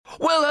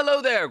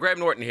Hello there, Graham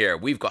Norton here.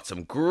 We've got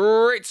some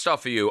great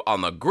stuff for you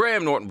on the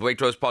Graham Norton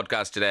Waitrose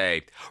podcast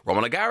today.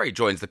 Romola Garai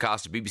joins the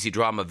cast of BBC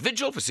drama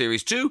Vigil for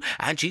Series 2,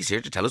 and she's here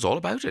to tell us all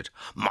about it.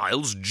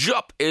 Miles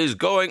Jupp is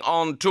going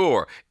on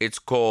tour. It's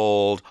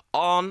called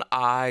On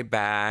I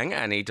Bang,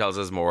 and he tells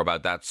us more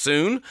about that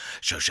soon.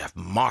 Show chef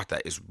Martha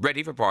is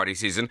ready for party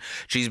season.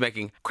 She's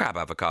making crab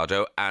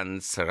avocado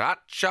and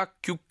sriracha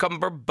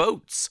cucumber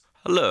boats.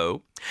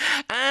 Hello.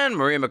 And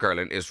Maria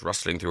McCurlin is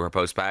rustling through her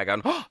post bag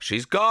and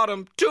she's got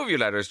 'em. 2 of your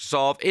letters to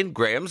solve in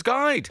Graham's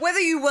Guide.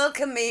 Whether you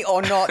welcome me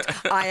or not,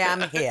 I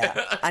am here.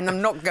 And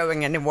I'm not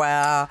going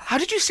anywhere. How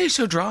did you say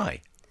so dry?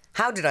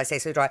 How did I say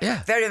so dry?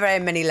 Yeah. Very, very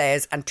many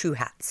layers and 2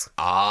 hats.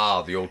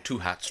 Ah, the old 2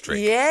 hats trick.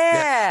 Yes.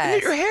 Yeah.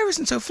 Your hair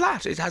isn't so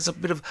flat. It has a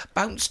bit of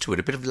bounce to it,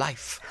 a bit of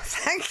life.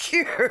 Thank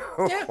you.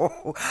 Yeah.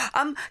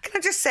 Can I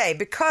just say,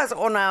 because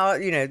on our,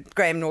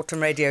 Graham Norton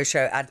radio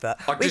show advert...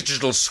 Our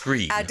digital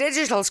screen,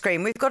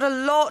 we've got a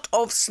lot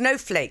of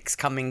snowflakes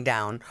coming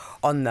down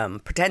on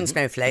them. Pretend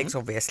snowflakes,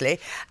 obviously.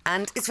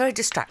 And it's very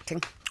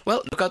distracting.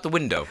 Well, look out the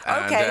window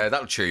and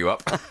that'll cheer you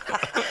up.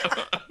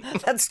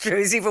 That's true.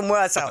 It's even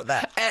worse out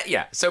there.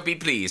 Yeah, so be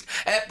pleased.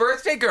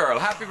 Birthday girl.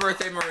 Happy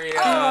birthday, Maria.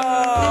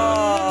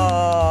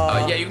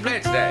 Oh. Yeah, you can play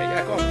it today.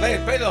 Yeah, go on, play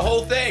it. Play the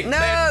whole thing.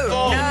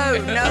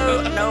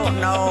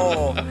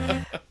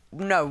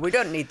 No, we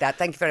don't need that.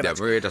 Thank you very much.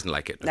 Yeah, Maria doesn't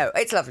like it. No,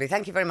 it's lovely.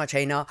 Thank you very much,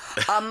 Einar.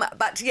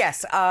 But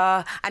yes,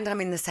 and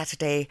I'm in the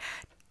Saturday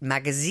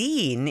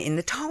magazine in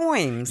the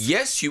Times.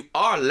 Yes, you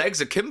are.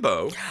 Legs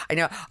akimbo. I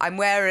know. I'm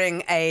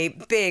wearing a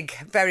big,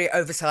 very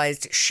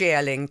oversized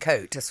shearling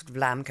coat, a sort of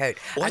lamb coat.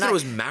 Oh, I thought it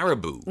was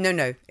marabou.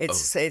 No,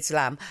 it's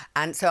lamb.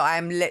 And so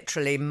I'm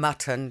literally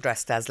mutton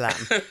dressed as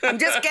lamb. I'm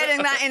just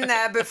getting that in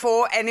there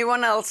before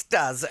anyone else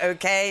does,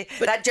 okay?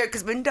 But that joke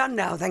has been done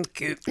now, thank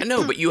you. I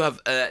know, but you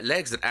have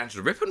legs that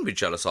Angela Rippon would be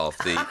jealous of,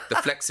 the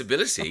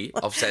flexibility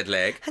of said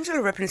leg.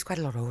 Angela Rippon is quite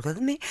a lot older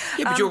than me.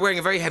 Yeah, but you're wearing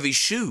a very heavy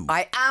shoe.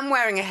 I am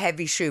wearing a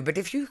heavy shoe, but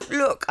if you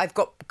look, I've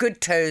got good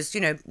toes,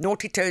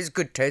 naughty toes,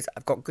 good toes.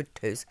 I've got good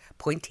toes,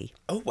 pointy.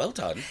 Oh, well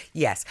done.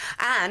 Yes.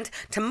 And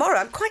tomorrow,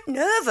 I'm quite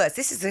nervous.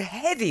 This is a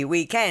heavy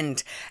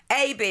weekend.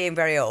 A, being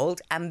very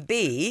old, and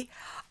B,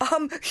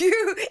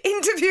 you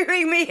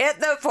interviewing me at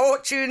the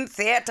Fortune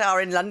Theatre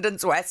in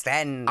London's West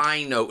End.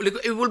 I know.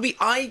 Look, it will be.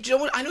 I know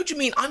what you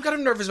mean. I'm kind of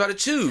nervous about it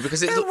too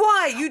because it's. No,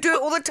 why? You do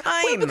it all the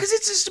time. Well, because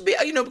it's just a bit,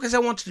 because I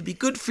want it to be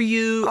good for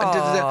you. And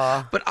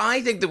da. But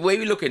I think the way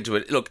we look into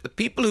it, look, the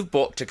people who've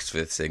bought tickets for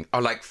this thing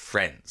are like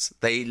friends.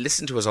 They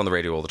listen to us on the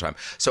radio all the time,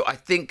 so I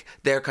think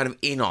they're kind of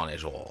in on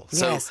it all.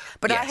 So, yes,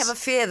 but I have a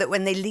fear that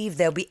when they leave,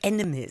 they'll be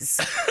enemies.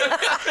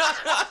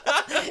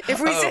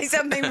 If we say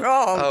something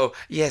wrong. Oh,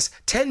 yes.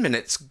 10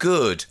 minutes,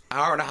 good.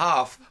 Hour and a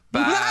half,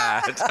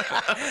 bad.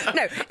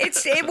 No,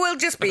 it will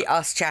just be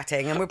us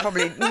chatting, and we'll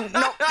probably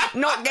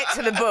not get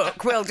to the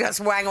book. We'll just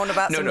wang on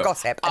about some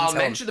gossip. And I'll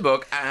mention the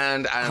book,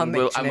 and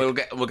we'll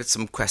get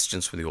some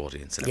questions from the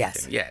audience and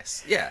everything.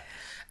 Yes, yeah.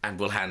 And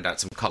we'll hand out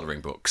some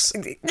colouring books.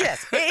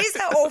 Yes, it is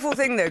that awful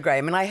thing though,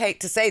 Graham, and I hate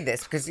to say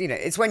this because,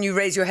 it's when you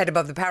raise your head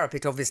above the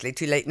parapet, obviously,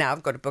 too late now,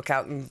 I've got a book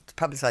out and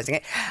publicising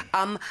it,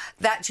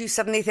 that you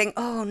suddenly think,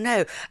 oh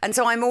no. And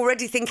so I'm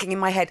already thinking in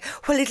my head,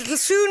 well, it'll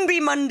soon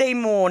be Monday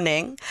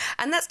morning.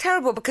 And that's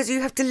terrible because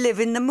you have to live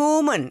in the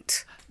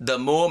moment. The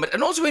moment,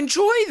 and also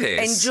enjoy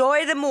this.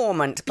 Enjoy the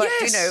moment, but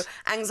yes.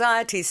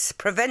 Anxiety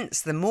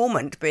prevents the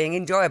moment being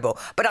enjoyable.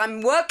 But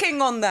I'm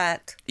working on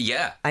that.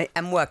 Yeah. I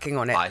am working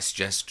on it. I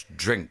suggest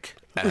drink.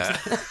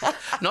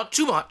 Not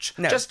too much,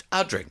 just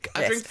a drink.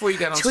 A drink before you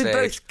get on stage. Should we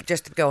both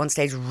just go on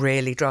stage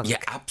really drunk? Yeah,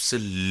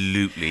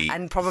 absolutely.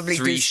 And probably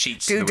 3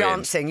 sheets do in the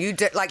dancing. wind.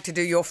 You like to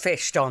do your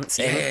fish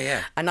dancing.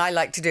 Yeah. And I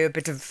like to do a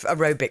bit of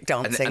aerobic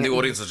dancing. And the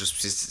audience will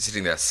just be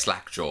sitting there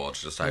slack-jawed,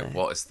 just like,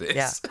 what is this?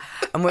 Yeah.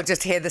 And we'll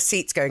just hear the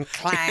seats going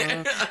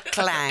clang,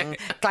 clang,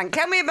 clang.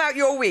 Tell me about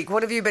your week.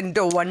 What have you been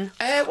doing?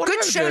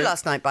 Good show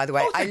last night, by the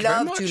way. I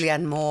love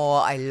Julianne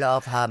Moore. I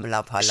love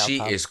her. She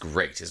is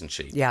great, isn't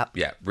she? Yeah.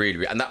 Yeah,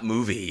 really. And that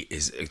movie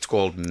it's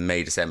called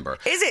May December.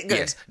 Is it good?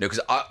 Yes. No, because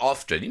I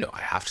often,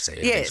 I have to say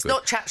it. Yeah, it's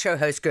not chat show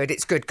host good.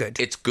 It's good.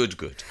 It's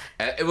good.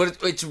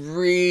 It's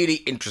really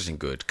interesting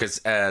good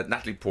because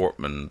Natalie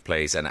Portman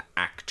plays an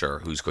actor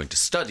who's going to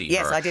study her.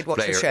 Yes, I did watch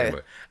the show.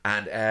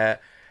 And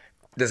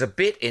there's a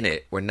bit in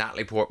it where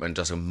Natalie Portman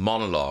does a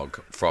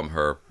monologue from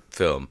her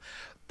film,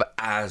 but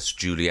as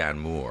Julianne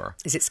Moore.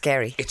 Is it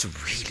scary? It's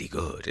really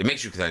good. It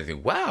makes you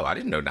think, wow, I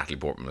didn't know Natalie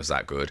Portman was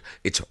that good.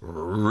 It's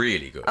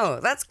really good. Oh,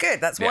 that's good.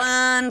 That's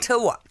one to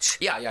watch.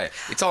 Yeah.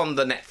 It's on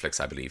the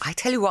Netflix, I believe. I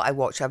tell you what I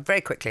watched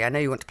very quickly. I know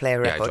you want to play a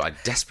record. Yeah, I'm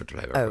desperate to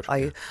play a record. Oh, are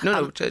you?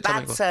 No,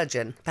 Bad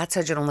Surgeon. Bad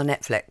Surgeon on the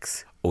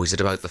Netflix. Oh, is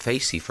it about the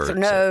face he first?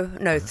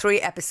 No,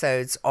 3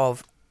 episodes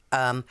of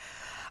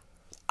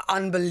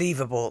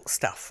unbelievable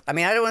stuff. I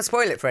mean, I don't want to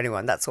spoil it for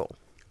anyone, that's all.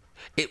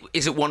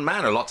 Is it one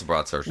man or lots of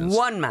bad surgeons?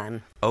 One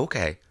man.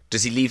 Okay.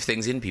 Does he leave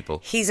things in people?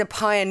 He's a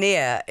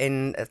pioneer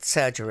in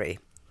surgery.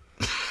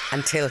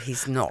 until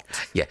he's not.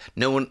 Yeah,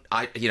 no one.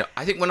 I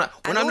think when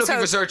I'm looking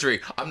for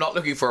surgery, I'm not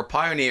looking for a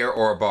pioneer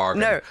or a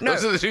bargain. No.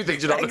 Those are the two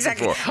things you're not looking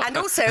for. And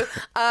also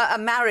a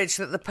marriage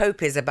that the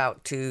Pope is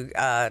about to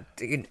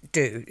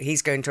do.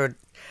 He's going to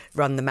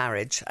run the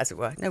marriage, as it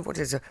were. No, what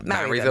is it?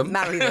 Marry them.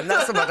 Marry them.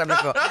 That's the word I'm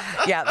looking for.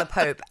 Yeah, the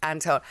Pope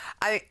and so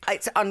on.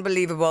 It's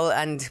unbelievable,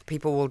 and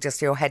people will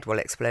just, your head will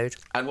explode.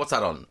 And what's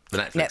that on? The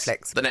Netflix?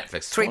 Netflix. The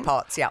Netflix. 3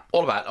 parts, yeah.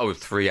 All about,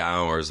 3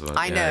 hours.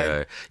 I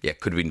know. Yeah,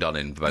 could have been done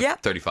in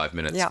about 35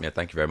 minutes. Yeah. Yeah,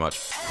 thank you very much.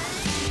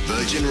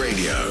 Virgin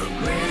Radio.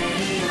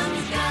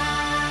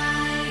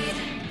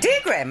 Dear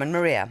Graham and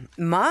Maria,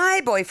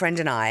 my boyfriend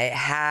and I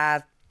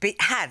had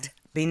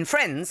been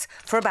friends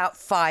for about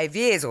 5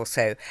 years or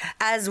so,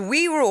 as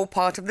we were all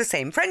part of the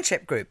same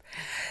friendship group.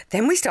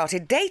 Then we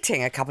started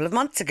dating a couple of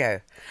months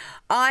ago.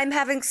 I'm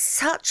having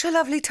such a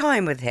lovely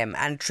time with him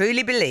and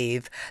truly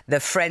believe the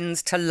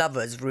friends to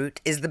lovers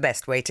route is the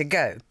best way to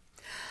go.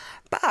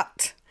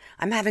 But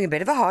I'm having a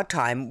bit of a hard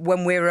time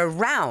when we're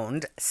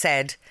around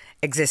said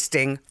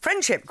existing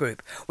friendship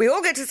group. We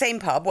all go to the same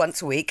pub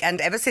once a week,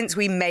 and ever since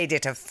we made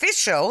it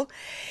official,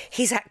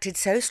 he's acted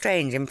so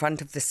strange in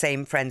front of the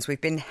same friends we've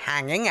been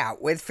hanging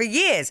out with for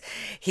years.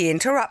 He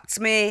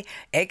interrupts me,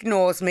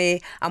 ignores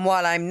me, and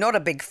while I'm not a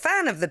big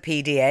fan of the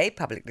PDA,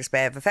 public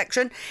display of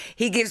affection,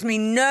 he gives me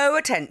no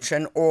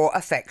attention or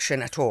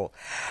affection at all.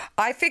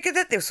 I figured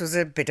that this was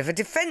a bit of a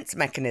defence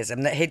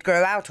mechanism that he'd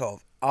grow out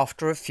of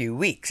after a few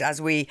weeks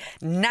as we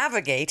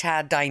navigate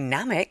our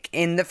dynamic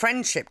in the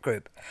friendship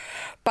group.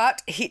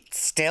 But it's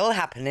still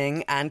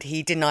happening and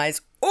he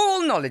denies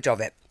all knowledge of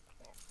it.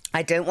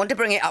 I don't want to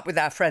bring it up with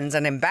our friends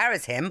and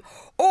embarrass him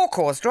or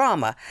cause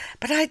drama,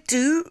 but I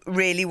do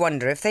really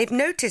wonder if they've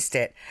noticed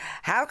it.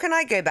 How can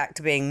I go back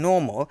to being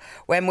normal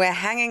when we're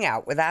hanging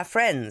out with our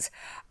friends?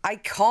 I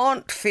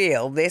can't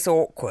feel this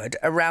awkward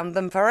around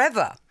them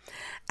forever.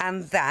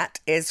 And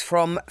that is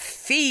from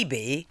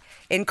Phoebe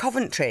in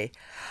Coventry.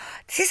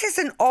 This is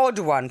an odd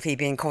one,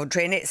 Phoebe in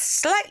Coventry, and it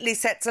slightly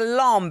sets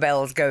alarm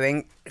bells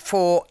going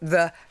for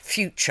the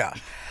future.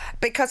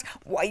 Because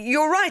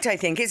you're right, I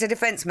think, it's a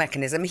defence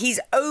mechanism. He's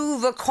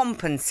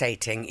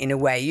overcompensating in a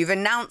way. You've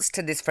announced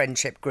to this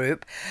friendship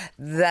group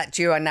that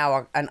you are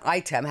now an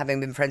item,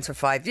 having been friends for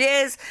 5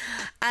 years,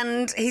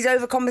 and he's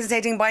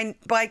overcompensating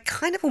by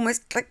kind of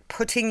almost like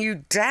putting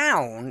you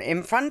down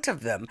in front of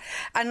them.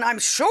 And I'm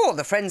sure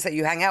the friends that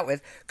you hang out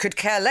with couldn't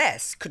care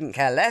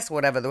less,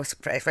 whatever the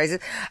phrase is,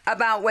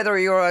 about whether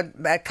you're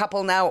a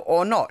couple now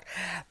or not.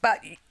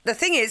 But the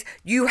thing is,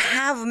 you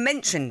have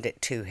mentioned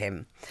it to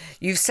him.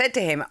 You've said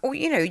to him,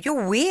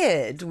 you're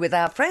weird with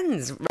our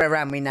friends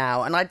around me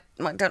now, and I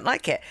don't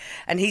like it.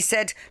 And he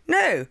said,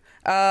 no,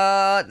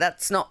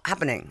 that's not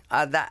happening.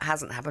 That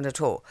hasn't happened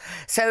at all.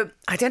 So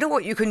I don't know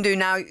what you can do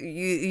now.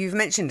 You've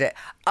mentioned it,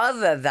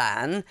 other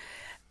than,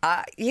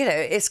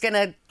 it's going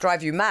to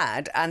drive you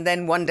mad, and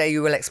then one day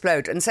you will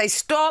explode and say,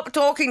 stop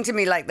talking to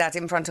me like that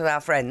in front of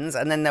our friends,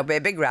 and then there'll be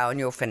a big row and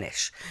you'll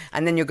finish.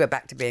 And then you'll go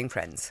back to being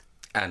friends.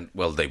 And,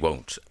 well, they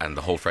won't. And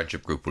the whole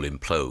friendship group will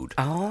implode.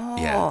 Oh.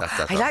 Yeah,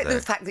 that's I like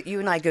the fact that you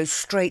and I go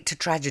straight to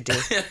tragedy.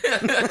 Yeah.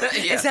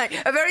 It's like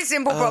a very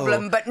simple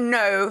problem, but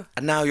no.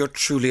 And now you're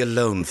truly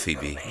alone,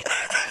 Phoebe.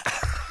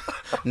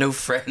 No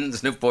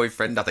friends, no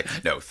boyfriend, nothing.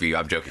 No, Phoebe,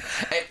 I'm joking.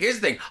 Here's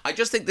the thing. I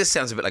just think this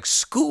sounds a bit like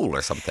school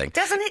or something.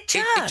 Doesn't it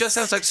just? It just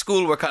sounds like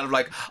school. We're kind of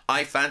like,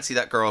 I fancy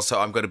that girl, so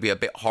I'm going to be a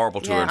bit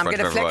horrible to her in front of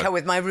everyone. I'm going to flick her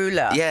with my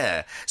ruler.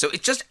 Yeah. So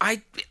it's just,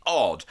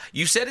 odd.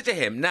 You said it to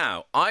him.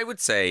 Now, I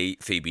would say,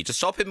 Phoebe, to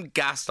stop him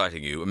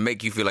gaslighting you and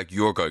make you feel like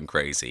you're going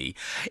crazy,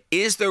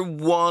 is there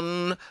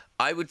one...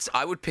 I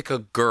would pick a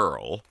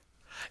girl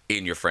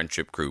in your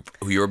friendship group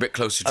who you're a bit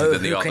closer to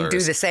than the others. Who can do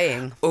the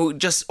saying. Or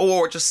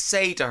just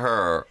say to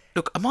her,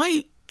 look, am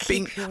I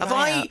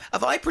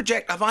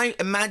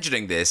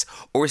imagining this,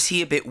 or is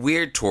he a bit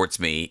weird towards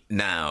me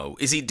now?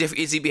 Is he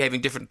behaving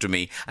different to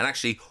me, and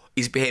actually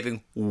he's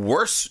behaving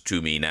worse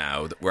to me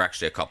now that we're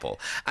actually a couple?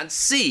 And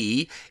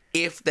see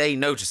if they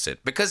notice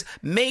it. Because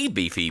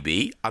maybe,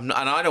 Phoebe, and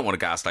I don't want to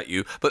gaslight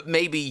you, but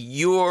maybe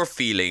you're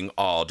feeling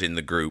odd in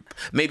the group.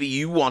 Maybe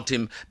you want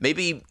him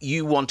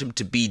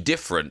to be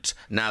different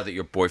now that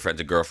you're boyfriend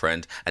and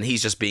girlfriend, and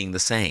he's just being the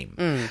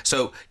same.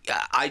 So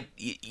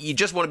you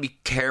just want to be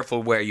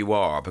careful where you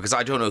are, because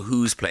I don't know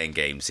who's playing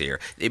games here.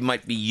 It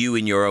might be you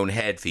in your own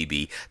head,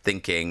 Phoebe,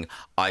 thinking,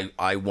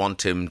 I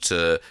want him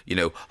to,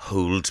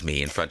 hold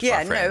me in front of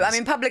our friends. Yeah, no, I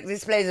mean, public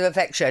displays of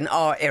affection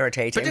are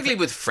irritating. Particularly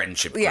with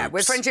friendship groups. Yeah,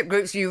 with friendship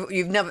groups,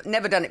 you've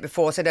never done it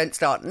before, so don't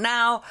start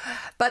now.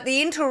 But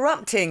the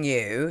interrupting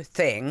you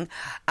thing...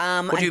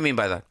 what do you mean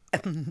by that?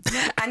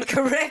 And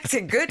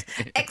correcting, good,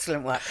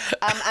 excellent work.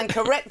 And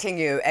correcting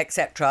you,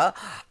 etc.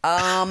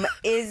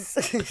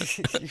 Is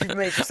you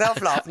made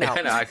yourself laugh now.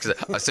 No,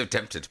 I'm so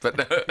tempted, but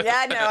no.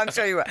 Yeah, no, I'm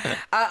sure you were.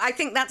 I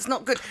think that's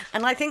not good,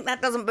 and I think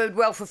that doesn't bode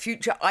well for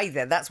future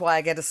either. That's why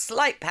I get a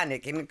slight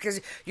panic because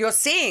you're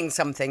seeing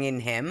something in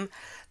him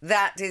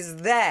that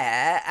is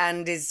there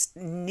and is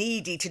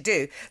needy to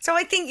do. So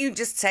I think you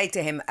just say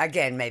to him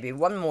again, maybe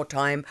one more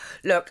time,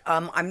 look,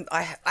 and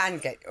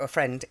get a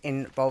friend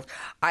involved.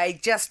 I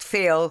just just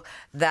feel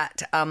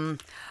that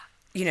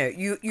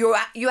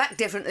you act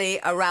differently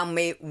around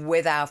me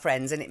with our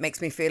friends, and it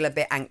makes me feel a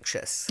bit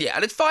anxious. Yeah,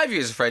 and it's 5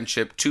 years of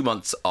friendship, 2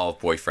 months of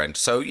boyfriend.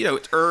 So,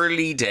 it's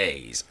early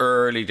days.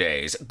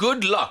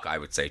 Good luck, I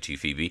would say to you,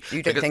 Phoebe.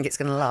 You don't think it's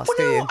going to last, well,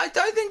 do you? No,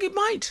 I think it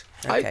might.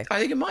 Okay. I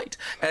think it might.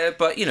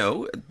 But,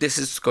 this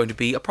is going to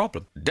be a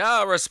problem.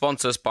 Da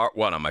Responses Part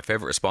 1. And my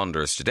favourite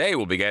responders today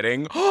will be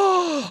getting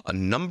a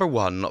number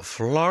 1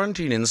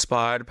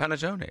 Florentine-inspired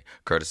panettone,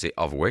 courtesy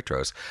of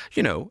Waitrose.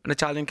 An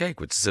Italian cake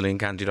with Sicilian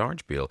candied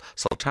orange peel,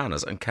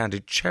 sultanas and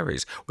candied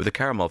cherries with a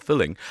caramel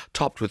filling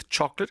topped with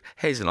chocolate,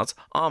 hazelnuts,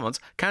 almonds,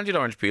 candied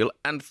orange peel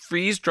and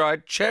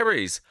freeze-dried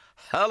cherries.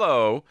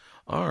 Hello.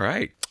 All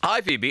right.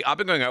 Hi, Phoebe. I've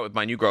been going out with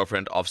my new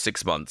girlfriend of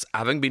 6 months,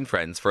 having been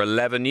friends for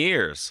 11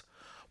 years.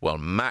 Well,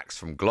 Max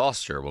from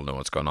Gloucester will know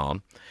what's going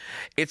on.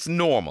 It's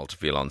normal to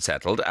feel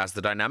unsettled as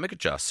the dynamic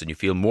adjusts and you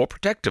feel more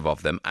protective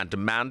of them and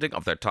demanding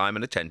of their time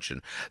and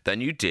attention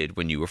than you did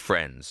when you were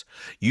friends.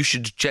 You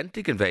should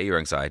gently convey your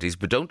anxieties,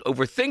 but don't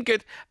overthink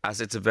it, as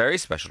it's a very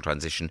special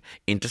transition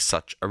into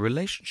such a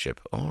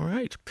relationship. All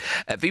right.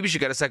 Phoebe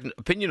should get a second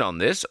opinion on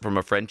this from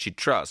a friend she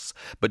trusts,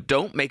 but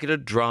don't make it a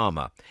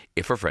drama.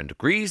 If her friend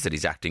agrees that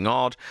he's acting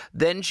odd,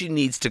 then she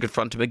needs to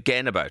confront him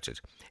again about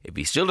it. If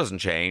he still doesn't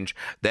change,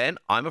 then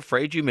I'm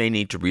afraid you may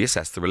need to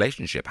reassess the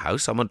relationship. How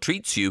someone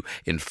treats you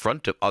in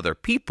front of other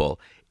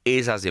people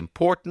is as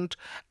important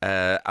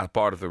a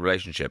part of the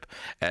relationship,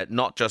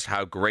 not just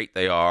how great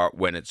they are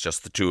when it's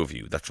just the two of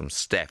you. That's from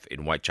Steph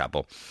in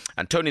Whitechapel.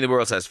 And Tony in the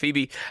World says,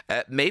 Phoebe,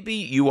 maybe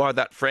you are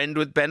that friend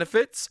with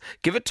benefits.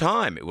 Give it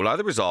time. It will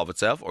either resolve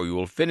itself or you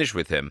will finish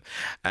with him.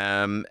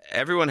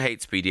 Everyone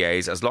hates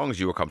PDAs. As long as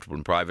you are comfortable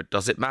in private,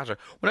 does it matter?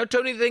 Well, now,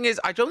 Tony, the thing is,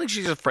 I don't think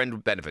she's a friend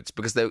with benefits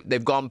because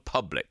they've gone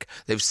public.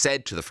 They've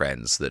said to the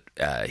friends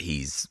that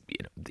he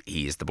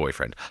is the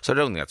boyfriend. So I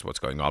don't think that's what's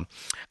going on.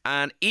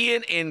 And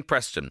Ian in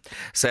Preston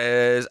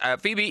says,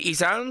 Phoebe, he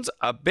sounds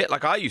a bit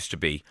like I used to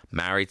be.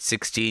 Married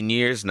 16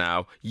 years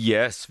now.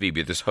 Yes,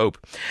 Phoebe, there's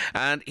hope.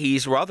 And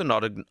he's rather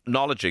not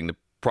acknowledging the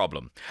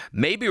problem.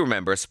 Maybe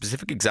remember a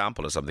specific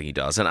example of something he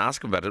does and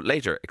ask him about it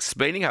later,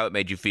 explaining how it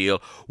made you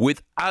feel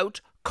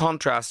without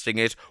contrasting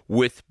it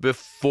with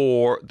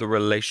before the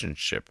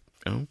relationship.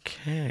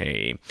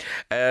 Okay.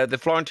 The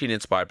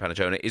Florentine-inspired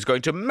panettone is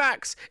going to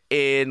Max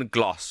in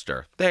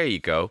Gloucester. There you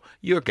go.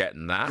 You're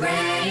getting that.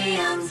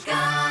 Graham's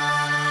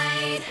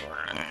Guide.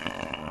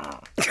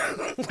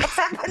 What's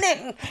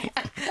happening?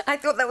 I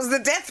thought that was the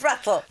death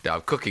rattle. Yeah,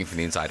 I'm cooking from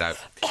the inside out.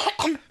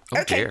 Oh,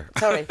 okay, dear.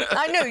 Sorry.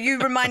 I know, you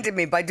reminded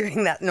me by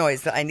doing that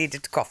noise that I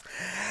needed to cough.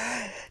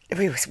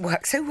 We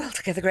work so well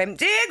together, Graham.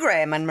 Dear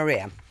Graham and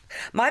Maria,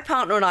 my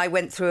partner and I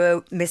went through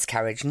a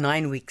miscarriage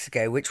 9 weeks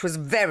ago, which was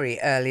very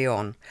early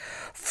on.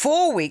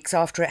 4 weeks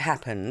after it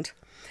happened,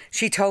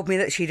 she told me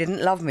that she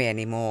didn't love me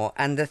anymore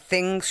and the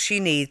things she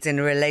needs in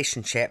a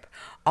relationship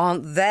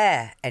aren't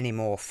there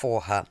anymore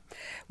for her.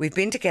 We've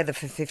been together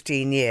for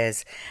 15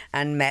 years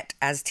and met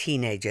as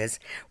teenagers.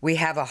 We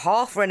have a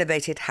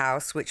half-renovated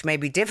house which may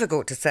be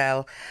difficult to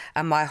sell,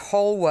 and my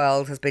whole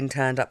world has been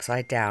turned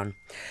upside down.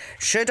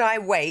 Should I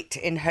wait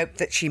in hope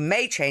that she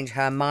may change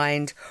her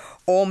mind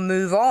or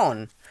move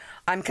on?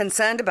 I'm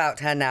concerned about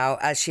her now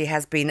as she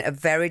has been a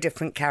very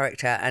different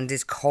character and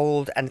is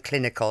cold and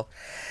clinical.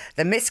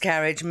 The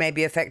miscarriage may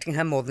be affecting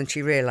her more than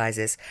she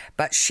realises,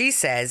 but she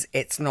says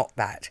it's not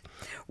that.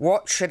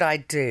 What should I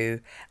do?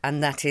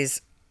 And that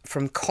is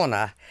from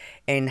Connor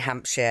in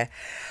Hampshire.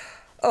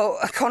 Oh,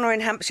 Connor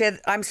in Hampshire,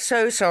 I'm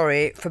so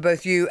sorry for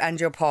both you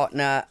and your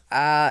partner.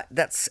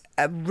 That's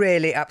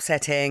really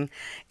upsetting.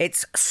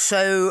 It's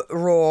so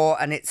raw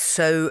and it's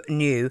so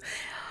new.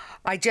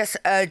 I just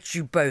urge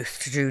you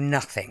both to do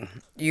nothing.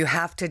 You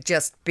have to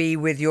just be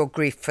with your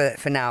grief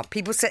for now.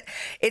 People say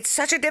it's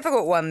such a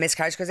difficult one,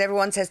 miscarriage, because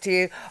everyone says to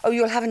you, oh,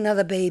 you'll have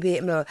another baby.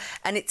 And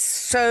it's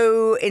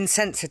so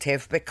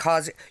insensitive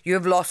because you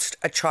have lost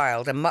a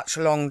child, a much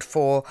longed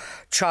for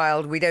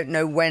child. We don't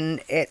know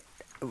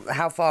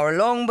how far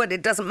along, but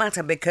it doesn't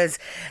matter because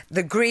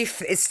the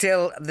grief is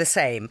still the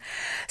same.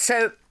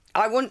 So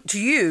I want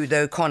you,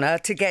 though, Connor,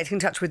 to get in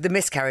touch with the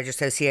Miscarriage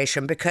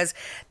Association because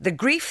the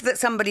grief that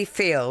somebody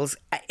feels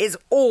is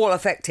all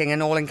affecting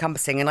and all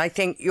encompassing. And I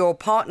think your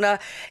partner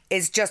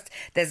is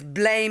there's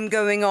blame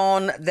going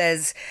on.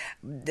 There's,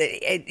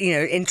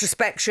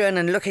 introspection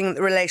and looking at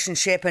the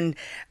relationship and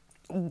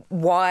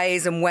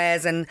whys and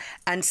wheres. And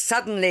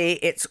suddenly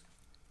it's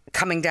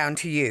coming down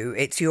to you.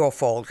 It's your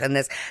fault.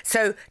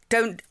 So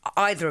don't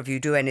either of you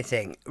do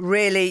anything.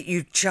 Really,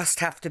 you just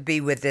have to be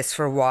with this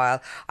for a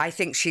while. I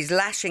think she's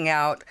lashing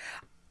out.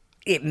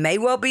 It may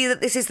well be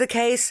that this is the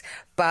case,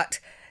 but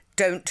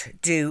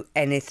don't do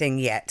anything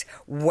yet.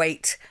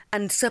 Wait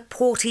and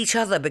support each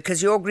other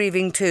because you're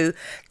grieving too.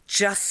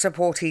 Just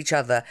support each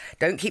other.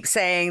 Don't keep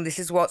saying this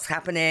is what's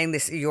happening,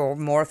 you're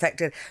more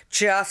affected.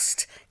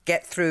 Just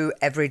get through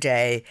every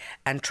day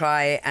and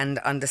try and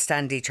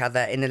understand each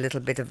other in a little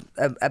bit of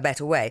a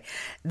better way,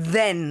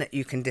 then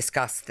you can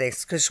discuss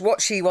this. Because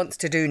what she wants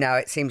to do now,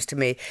 it seems to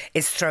me,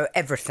 is throw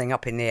everything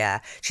up in the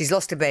air. She's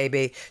lost a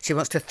baby. She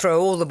wants to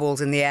throw all the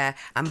balls in the air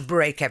and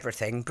break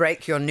everything.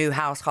 Break your new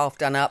house half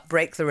done up,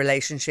 break the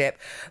relationship,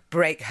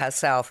 break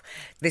herself.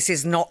 This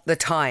is not the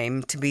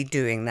time to be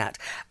doing that.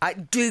 I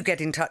do get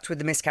in touch with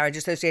the Miscarriage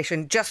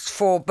Association just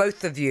for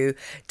both of you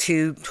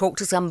to talk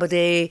to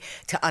somebody,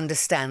 to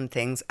understand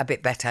things a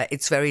bit better.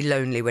 It's very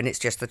lonely when it's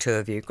just the two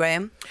of you.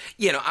 Graham?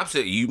 Yeah, no,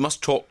 absolutely. You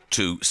must talk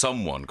to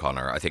someone,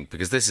 Connor, I think,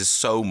 because this is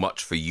so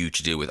much for you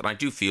to deal with. And I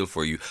do feel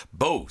for you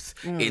both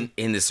in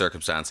this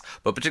circumstance,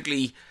 but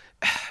particularly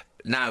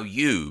now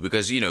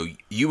because,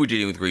 you were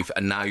dealing with grief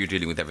and now you're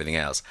dealing with everything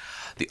else.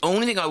 The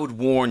only thing I would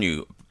warn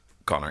you,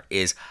 Connor,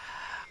 is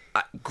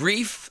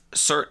grief,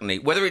 certainly,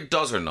 whether it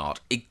does or not,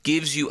 it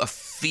gives you a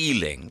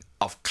feeling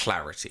of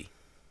clarity.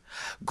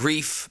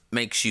 Grief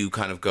makes you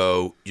kind of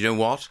go, you know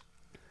what?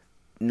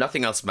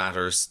 Nothing else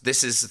matters.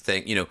 This is the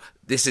thing,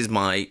 this is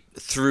my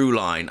through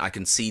line. I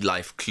can see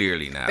life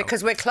clearly now.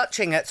 Because we're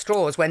clutching at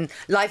straws. When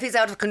life is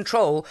out of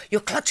control,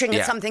 you're clutching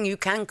at something you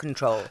can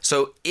control.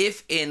 So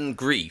if in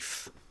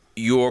grief,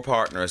 your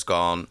partner has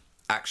gone,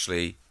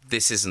 actually,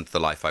 this isn't the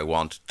life I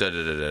want,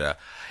 that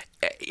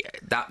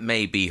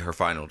may be her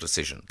final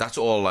decision. That's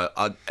all.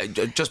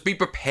 Just be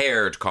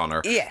prepared,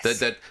 Connor. Yes.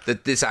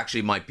 That this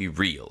actually might be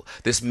real.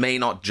 This may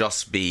not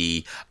just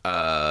be,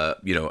 a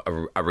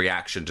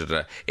reaction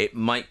to it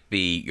might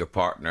be your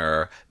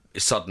partner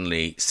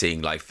suddenly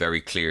seeing life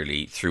very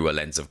clearly through a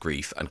lens of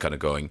grief and kind of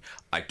going,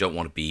 I don't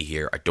want to be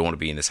here. I don't want to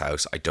be in this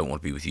house. I don't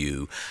want to be with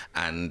you.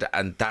 And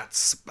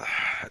that's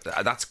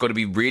going to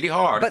be really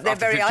hard. But they're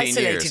very 15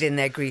 isolated years. in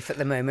their grief at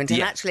the moment.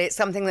 And actually, it's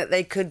something that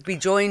they could be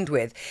joined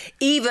with.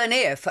 Even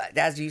if,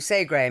 as you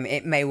say, Graham,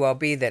 it may well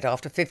be that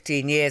after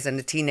 15 years and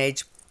a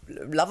teenage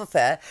love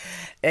affair,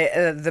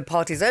 the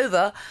party's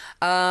over,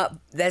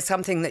 there's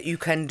something that you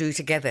can do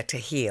together to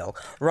heal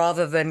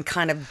rather than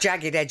kind of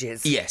jagged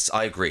edges. Yes,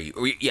 I agree.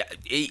 Yeah,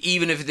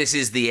 even if this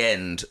is the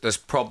end,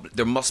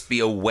 there must be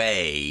a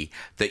way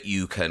that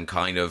you can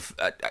kind of,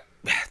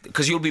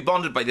 because you'll be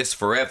bonded by this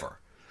forever.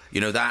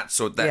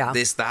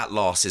 That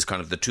loss is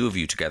kind of the two of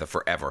you together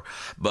forever.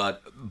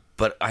 But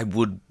I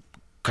would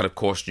kind of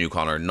caution you,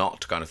 Connor,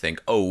 not to kind of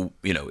think,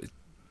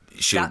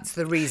 that's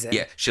the reason.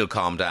 Yeah, she'll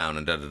calm down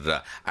and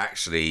da-da-da.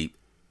 Actually,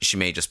 she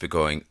may just be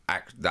going,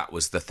 that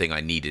was the thing I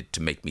needed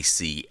to make me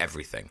see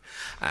everything.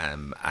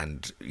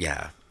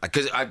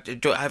 Because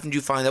haven't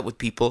you find that with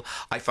people?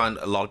 I find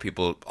a lot of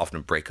people often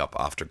break up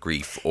after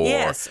grief or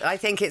yes, I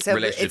think it's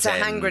a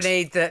hand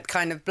grenade that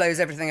kind of blows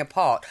everything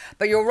apart.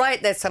 But you're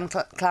right, there's some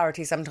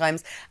clarity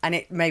sometimes, and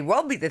it may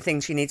well be the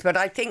thing she needs. But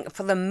I think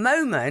for the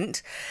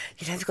moment,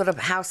 they've got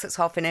a house that's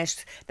half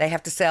finished, they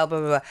have to sell, blah,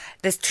 blah, blah.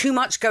 There's too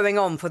much going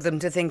on for them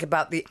to think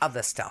about the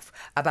other stuff,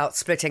 about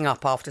splitting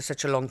up after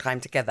such a long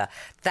time together.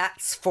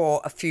 That's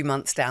for a few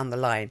months down the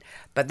line.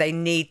 But they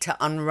need to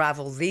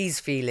unravel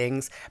these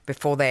feelings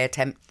before they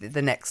attempt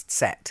the next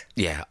set.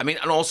 Yeah, I mean,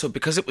 and also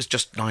because it was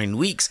just 9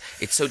 weeks,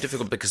 it's so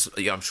difficult because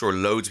I'm sure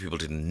loads of people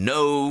didn't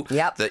know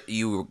that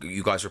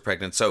you guys were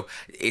pregnant. So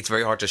it's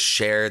very hard to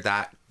share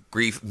that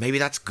grief. Maybe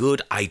that's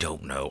good. I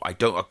don't know.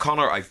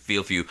 Connor, I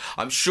feel for you.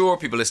 I'm sure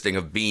people listening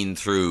have been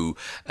through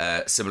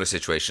similar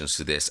situations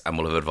to this and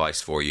will have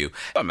advice for you.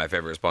 And my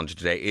favourite sponsor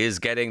today is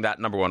getting that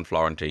 #1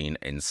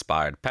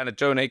 Florentine-inspired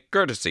panettone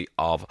courtesy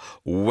of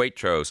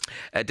Waitrose.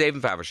 Dave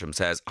in Faversham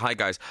says, hi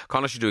guys,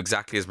 Connor should do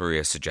exactly as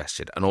Maria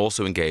suggested and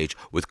also engage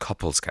with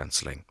couples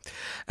counselling.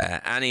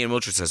 Annie in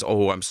Wiltshire says,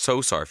 oh, I'm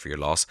so sorry for your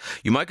loss.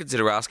 You might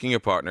consider asking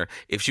your partner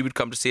if she would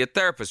come to see a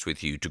therapist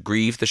with you to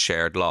grieve the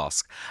shared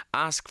loss.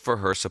 Ask for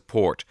her support.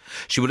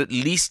 She would at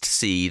least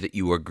see that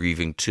you are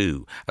grieving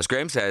too. As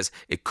Graham says,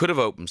 it could have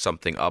opened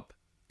something up.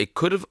 It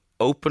could have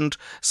opened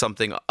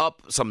something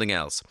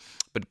else.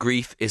 But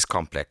grief is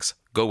complex.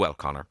 Go well,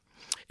 Connor.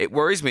 It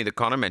worries me that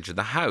Connor mentioned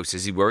the house.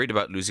 Is he worried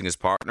about losing his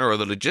partner or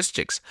the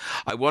logistics?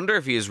 I wonder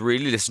if he has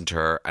really listened to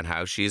her and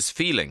how she is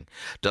feeling.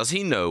 Does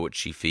he know what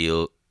she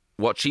feels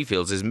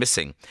is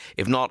missing?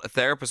 If not, a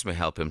therapist may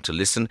help him to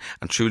listen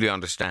and truly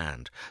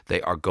understand.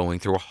 They are going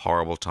through a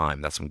horrible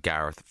time. That's from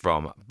Gareth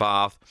from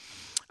Bath.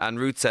 And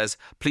Ruth says,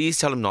 please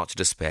tell him not to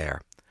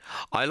despair.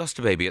 I lost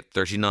a baby at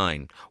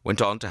 39,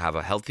 went on to have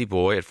a healthy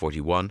boy at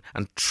 41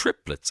 and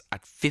triplets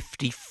at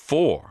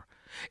 54.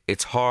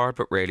 It's hard,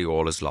 but rarely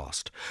all is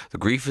lost. The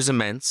grief is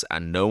immense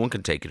and no one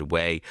can take it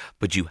away,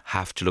 but you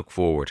have to look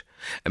forward.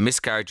 A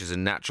miscarriage is a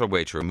natural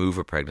way to remove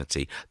a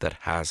pregnancy that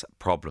has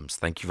problems.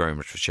 Thank you very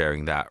much for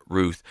sharing that,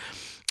 Ruth.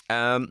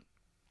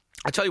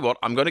 I tell you what,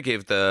 I'm going to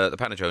give the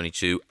panettone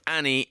to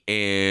Annie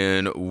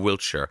in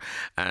Wiltshire.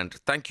 And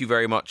thank you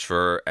very much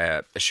for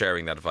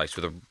sharing that advice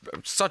with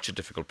such a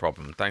difficult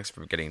problem. Thanks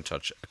for getting in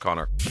touch,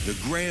 Connor. The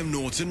Graham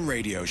Norton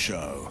Radio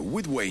Show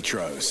with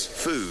Waitrose.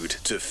 Food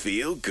to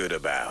feel good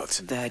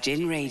about.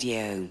 Virgin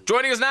Radio.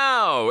 Joining us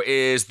now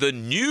is the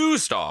new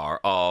star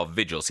of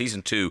Vigil.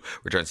 Season 2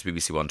 returns to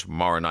BBC One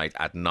tomorrow night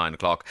at 9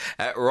 o'clock.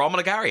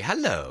 Romola Garai,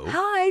 hello.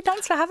 Hi,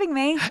 thanks for having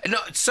me. No,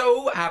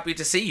 so happy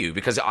to see you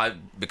because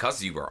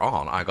you were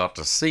on, I got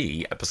to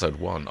see episode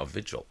 1 of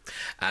Vigil.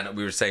 And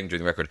we were saying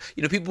during the record,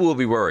 people will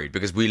be worried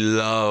because we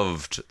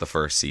loved the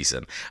first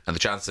season and the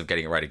chances of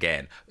getting it right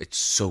again, it's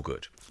so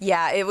good.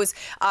 Yeah, it was.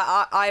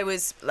 I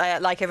was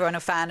like everyone,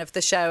 a fan of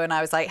the show, and I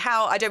was like,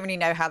 I don't really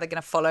know how they're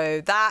going to follow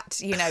that,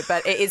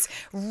 but it is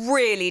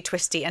really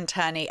twisty and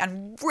turny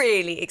and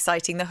really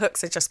exciting. The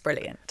hooks are just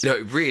brilliant. No,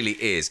 it really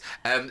is.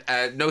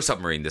 No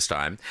submarine this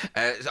time.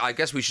 I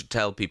guess we should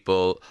tell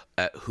people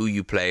who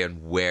you play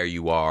and where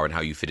you are and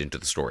how you fit into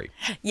the story.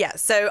 Yeah,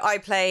 so I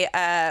play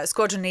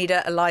Squadron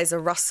Leader Eliza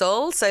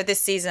Russell. So this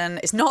season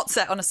is not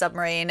set on a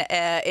submarine.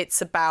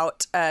 It's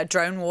about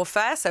drone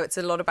warfare. So it's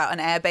a lot about an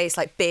airbase,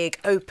 like big,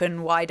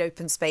 wide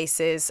open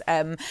spaces.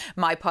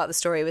 My part of the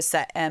story was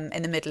set in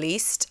the Middle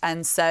East.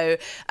 And so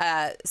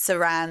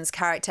Saran's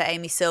character,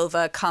 Amy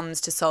Silver,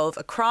 comes to solve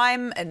a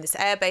crime in this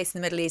airbase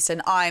in the Middle East.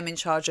 And I'm in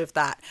charge of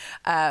the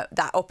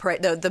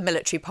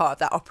military part of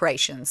that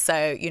operation.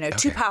 So,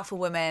 two powerful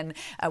women,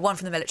 one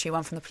from the military,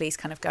 one from the police,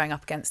 kind of going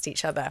up against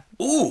each other.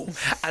 Ooh,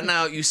 and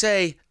now you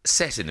say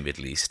set in the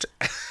Middle East.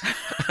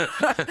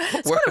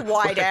 It's quite a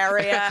wide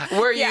area.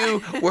 Were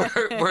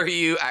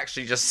you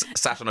actually just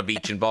sat on a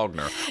beach in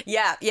Bognor?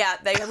 Yeah.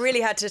 They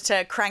really had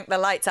to crank the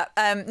lights up.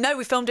 No,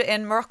 we filmed it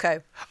in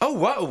Morocco. Oh,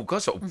 wow.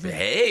 God, so,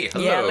 hey,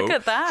 hello. Yeah, look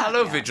at that.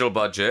 Hello, Vigil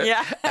budget.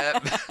 Yeah.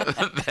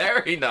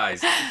 Very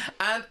nice.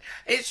 And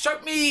it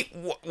struck me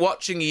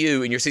watching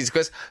you in your scenes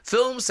because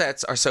film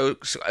sets are so,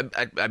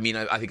 I mean,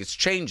 I think it's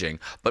changing,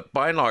 but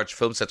by and large,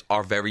 film sets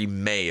are very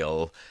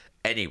male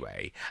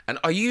anyway. And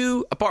are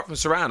you, apart from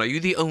Saran, are you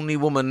the only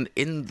woman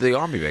in the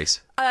army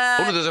base?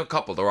 No, there's a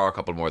couple. There are a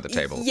couple more at the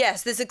table.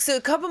 Yes, there's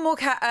a couple more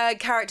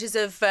characters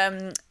of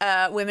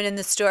women in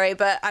the story.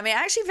 But, I mean,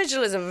 actually,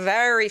 Vigil is a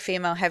very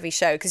female-heavy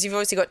show because you've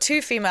obviously got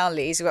 2 female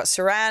leads. You've got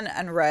Saran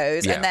and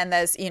Rose. Yeah. And then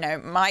there's,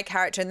 my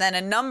character and then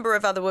a number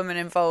of other women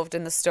involved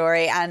in the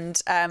story.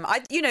 And,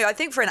 I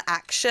think for an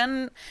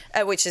action,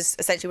 which is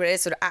essentially what it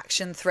is, sort of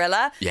action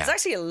thriller, there's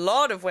actually a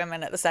lot of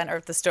women at the centre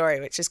of the story,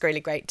 which is really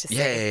great to see.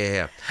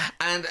 Yeah.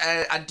 And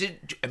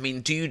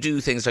do you do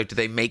things like, do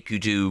they make you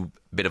do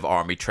bit of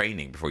army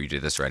training before you do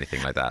this or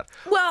anything like that?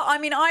 Well, I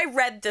mean, I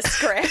read the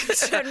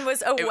script and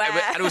was aware.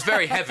 And it was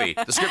very heavy.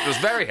 The script was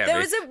very heavy.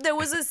 There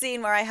was a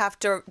scene where I have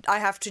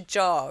to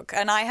jog,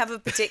 and I have a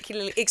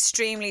particularly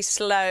extremely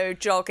slow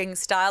jogging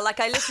style.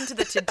 Like I listen to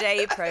the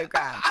Today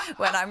programme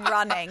when I'm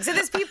running. So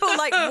there's people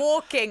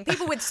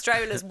people with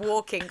strollers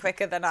walking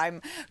quicker than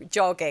I'm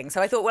jogging.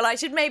 So I thought, well, I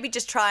should maybe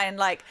just try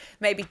and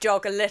maybe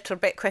jog a little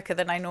bit quicker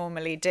than I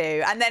normally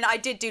do. And then I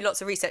did do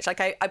lots of research. Like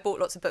I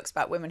bought lots of books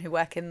about women who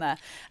work in the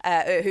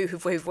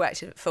who've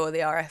worked for the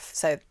RF.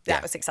 So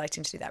that was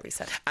exciting to do that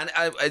research. And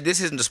this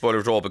isn't a spoiler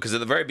at all because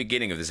at the very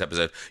beginning of this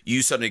episode,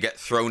 you suddenly get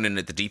thrown in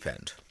at the deep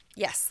end.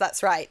 Yes,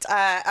 that's right.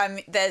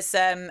 There's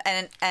an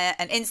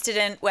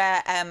incident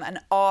where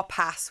an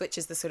RPAS, which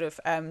is the sort of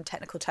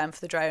technical term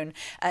for the drone,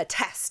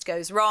 test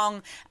goes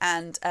wrong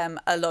and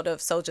a lot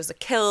of soldiers are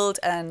killed.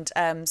 And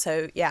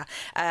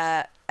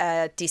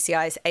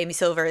DCI's Amy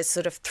Silver is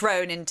sort of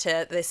thrown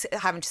into this,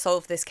 having to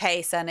solve this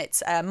case, and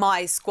it's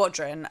my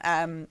squadron,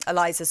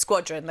 Eliza's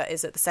squadron, that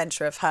is at the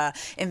centre of her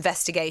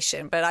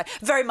investigation. But I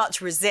very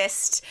much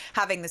resist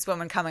having this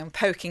woman coming and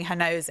poking her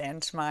nose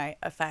into my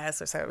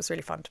affairs, so it was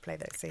really fun to play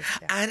those scenes.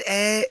 Yeah. And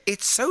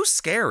it's so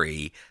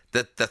scary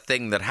that the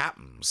thing that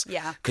happens,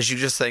 because you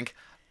just think,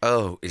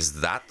 oh,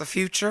 is that the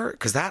future?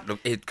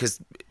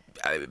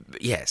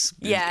 Yes.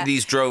 Yeah.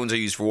 These drones are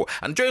used for war.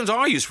 And drones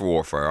are used for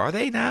warfare, are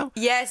they now?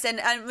 Yes, and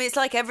it's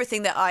like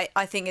everything that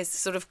I think is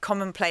sort of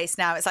commonplace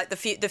now. It's like the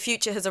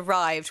future has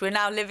arrived. We're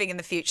now living in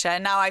the future.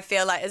 And now I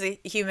feel like as a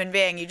human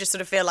being, you just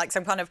sort of feel like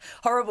some kind of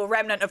horrible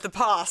remnant of the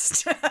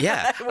past.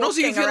 Yeah. And also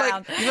you feel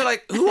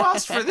like, who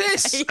asked for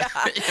this?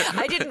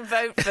 I didn't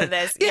vote for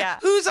this. Yeah.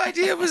 Whose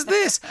idea was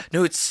this?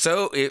 No,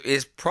 it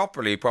is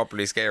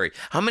properly scary.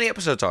 How many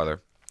episodes are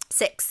there?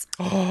 6.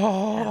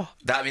 Oh,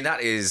 that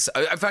is.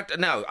 In fact,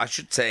 now I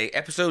should say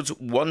episodes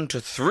 1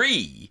 to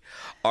 3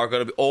 are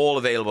going to be all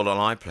available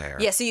on iPlayer.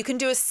 Yeah, so you can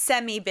do a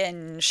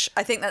semi-binge.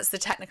 I think that's the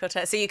technical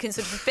term. So you can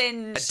sort of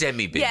binge. A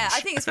demi-binge. Yeah,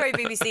 I think it's very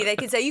BBC. They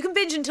can say you can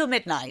binge until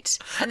midnight,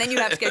 and then you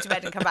have to go to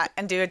bed and come back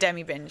and do a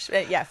demi-binge.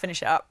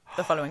 Finish it up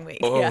the following week.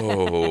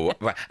 Oh,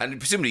 right. And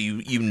presumably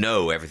you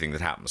know everything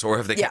that happens, or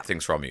have they kept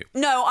things from you?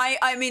 No,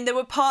 I mean, there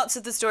were parts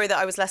of the story that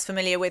I was less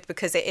familiar with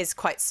because it is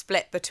quite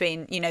split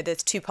between,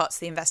 there's 2 parts of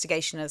the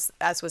investigation,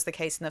 as was the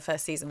case in the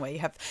first season, where you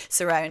have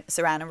Saran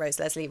and Rose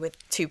Leslie with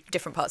 2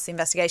 different parts of the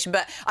investigation.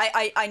 But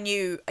I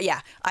knew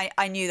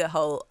the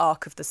whole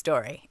arc of the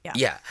story. Yeah.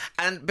 Yeah,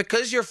 and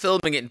because you're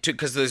filming it,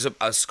 because there's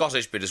a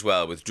Scottish bit as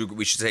well,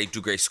 we should say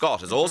Dougray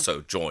Scott has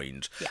also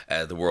joined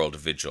the world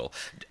of Vigil.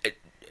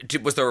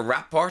 Was there a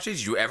rap party?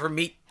 Did you ever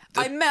meet?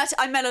 I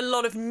met a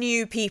lot of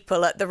new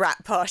people at the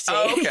rap party.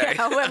 Oh, okay.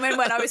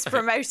 When I was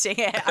promoting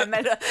it, I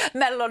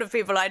met a lot of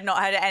people I'd not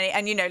had any,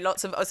 and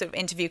lots of sort of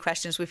interview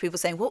questions with people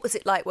saying, "What was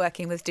it like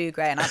working with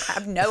Dougray?" And I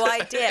have no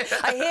idea.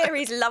 I hear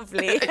he's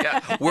lovely.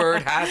 Yeah,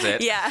 word has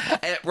it.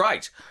 Yeah.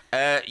 Right.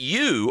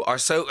 You are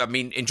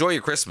enjoy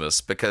your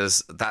Christmas,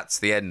 because that's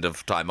the end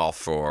of time off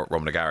for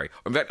Romola Garai.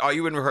 In fact, are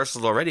you in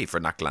rehearsals already for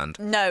Knackland?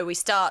 No, we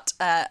start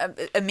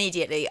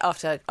immediately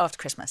after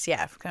Christmas.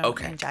 Yeah,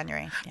 in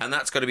January. Yeah. And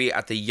that's going to be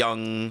at the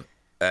Young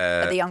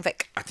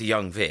Vic. At the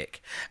Young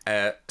Vic.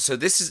 So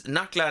this is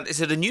Knackland. Is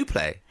it a new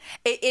play?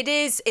 It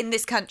is in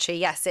this country.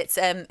 Yes, it's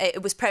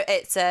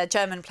a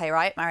German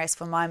playwright, Marius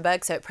von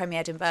Meyerberg. So it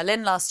premiered in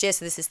Berlin last year.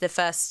 So this is the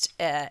first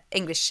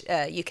English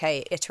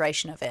UK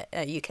iteration of it,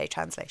 UK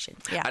translation.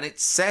 Yeah, and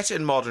it's set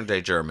in modern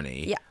day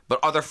Germany. Yeah. But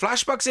are there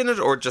flashbacks in it,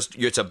 or just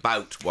it's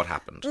about what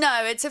happened?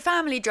 No, it's a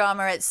family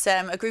drama. It's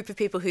a group of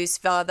people whose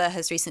father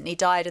has recently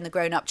died, and the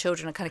grown-up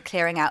children are kind of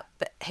clearing out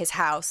his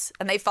house,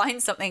 and they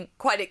find something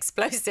quite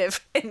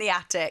explosive in the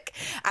attic.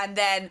 And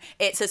then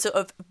it's a sort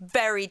of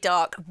very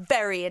dark,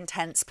 very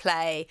intense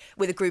play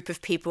with a group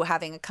of people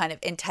having a kind of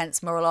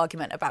intense moral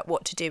argument about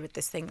what to do with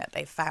this thing that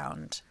they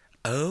found.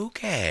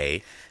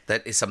 Okay.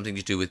 That is something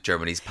to do with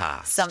Germany's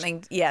past.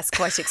 Something, yes,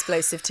 quite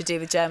explosive to do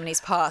with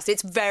Germany's past.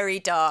 It's very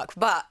dark,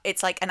 but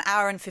it's like an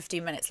hour and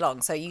 15 minutes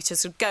long. So you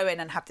just sort of go in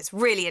and have this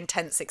really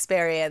intense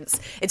experience.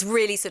 It's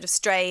really sort of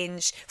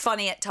strange,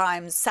 funny at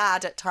times,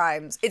 sad at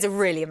times. It's a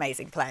really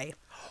amazing play.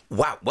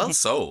 Wow, well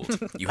sold.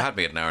 You had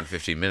me at an hour and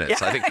 15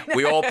 minutes. Yeah, I think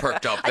we all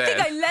perked up then.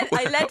 I think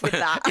I led with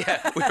that.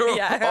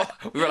 Yeah,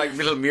 we were like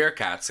little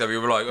meerkats. So we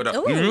were like,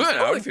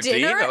 oh, 15.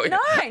 Dinner at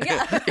 9,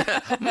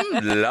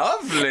 yeah.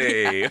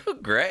 Lovely.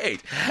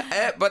 Great.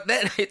 But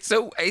then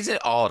is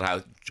it odd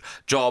how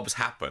jobs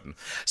happen?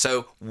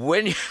 So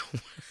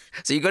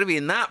so you're going to be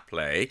in that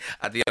play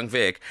at the Young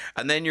Vic,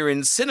 and then you're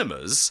in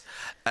cinemas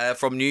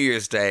from New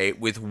Year's Day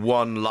with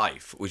One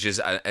Life, which is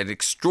an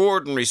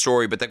extraordinary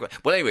story. But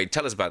anyway,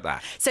 tell us about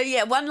that. So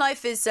One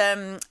Life is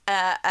an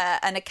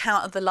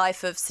account of the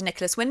life of Sir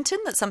Nicholas Winton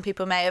that some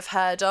people may have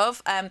heard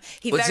of.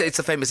 It's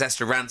the famous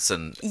Esther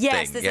Rantzen thing.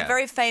 Yes, there's a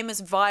very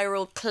famous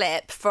viral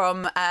clip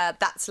from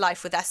That's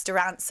Life with Esther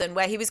Rantzen,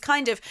 where he was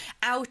kind of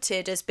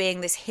outed as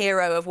being this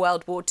hero of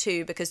World War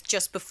II, because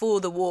just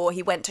before the war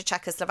he went to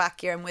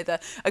Czechoslovakia, and with a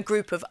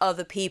group of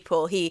other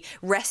people he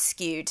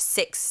rescued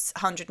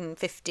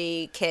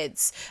 650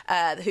 kids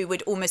who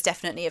would almost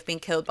definitely have been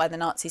killed by the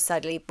Nazis.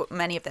 Sadly, but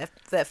many of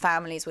their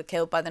families were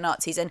killed by the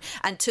Nazis, and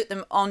took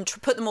them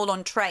put them all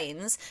on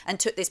trains, and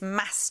took this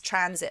mass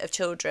transit of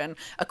children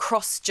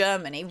across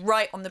Germany,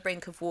 right on the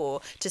brink of war,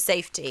 to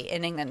safety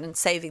in England, and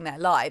saving their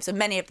lives. And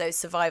many of those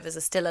survivors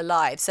are still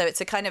alive. So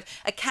it's a kind of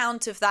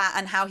account of that,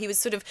 and how he was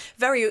sort of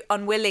very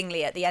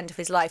unwillingly at the end of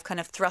his life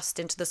kind of thrust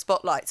into the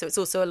spotlight. So it's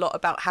also a lot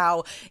about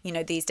how,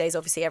 these days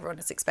obviously everyone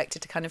is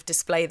expected to kind of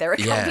display their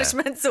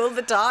accomplishments all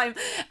the time.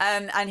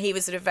 And he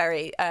was sort of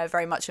very,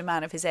 very much a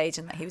man of his age,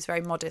 and that he was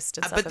very modest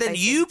and But then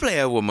you play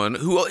a woman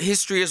who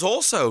history has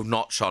also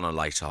not shone a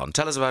light on.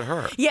 Tell us about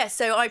her. Yes,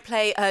 so I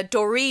play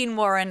Doreen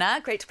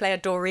Warrener. Great to play a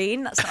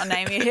Doreen. That's not a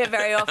name you hear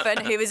very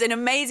often. Who was an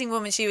amazing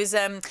woman. She was,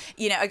 a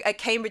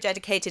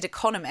Cambridge-educated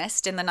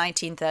economist in the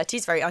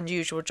 1930s. Very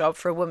unusual job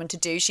for a woman to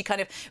do. She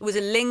kind of was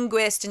a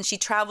linguist, and she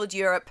travelled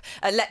Europe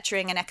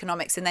lecturing in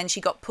economics, and then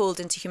she got pulled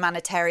into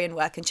humanitarian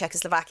work in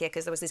Czechoslovakia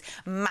because there was this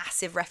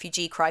massive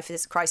refugee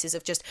crisis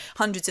of just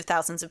hundreds of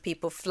thousands of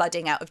people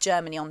flooding out of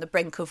Germany on the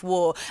brink of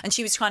war. And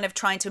she was kind of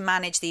trying to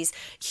manage these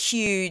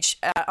huge,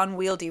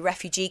 unwieldy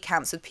refugee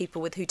camps with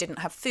people who didn't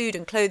have food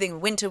and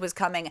clothing. Winter was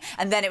coming.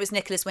 And then it was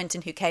Nicholas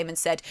Winton who came and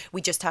said,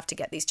 we just have to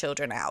get these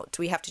children out.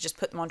 We have to just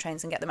put them on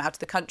trains and get them out of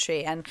the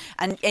country. And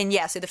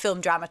so the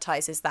film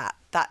dramatises that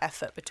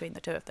effort between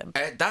the two of them.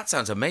 That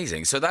sounds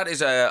amazing. So that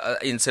is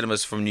in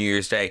cinemas from New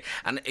Year's Day.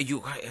 And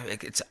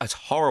it's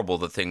horrible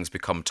that things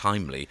become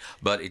timely,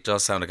 but it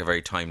does sound like a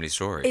very timely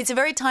story. It's a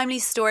very timely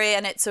story,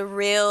 and it's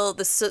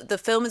the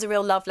film is a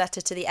real love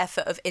letter to the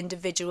effort of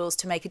individuals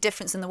to make a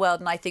difference in the world.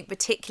 And I think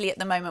particularly at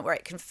the moment where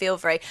it can feel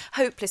very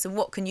hopeless and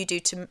what can you do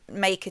to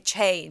make a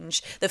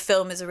change, the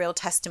film is a real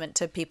testament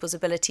to people's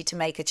ability to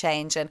make a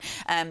change.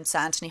 And Sir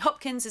Anthony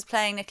Hopkins is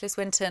playing Nicholas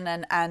Winton,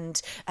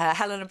 and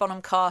Helena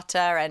Bonham Carter,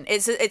 and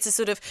it's a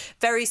sort of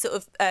very sort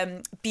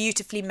of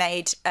beautifully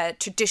made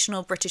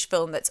traditional British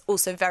film that's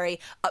also very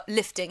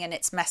uplifting in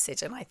its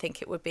message. And I think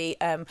think it would be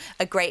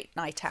a great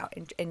night out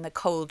in the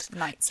cold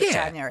nights of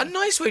January. A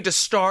nice way to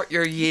start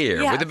your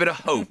year with a bit of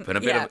hope and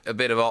a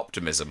bit of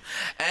optimism.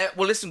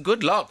 Well, listen,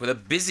 good luck with a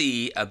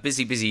busy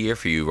year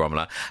for you,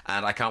 Romola,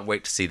 and I can't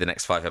wait to see the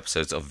next 5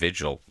 episodes of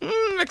Vigil.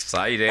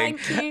 Exciting.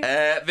 Thank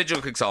you.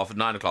 Vigil kicks off at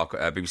 9 o'clock.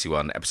 BBC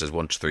One episodes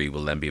 1 to 3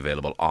 will then be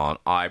available on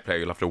iPlayer.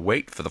 You'll have to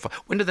wait for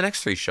when do the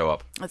next 3 show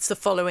up? It's the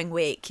following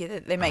week.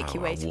 They make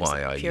you wait.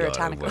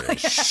 Puritanical.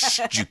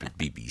 Stupid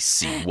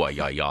BBC. Why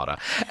yada.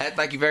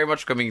 Thank you very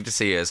much for coming to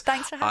see us.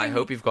 Thanks for having me. I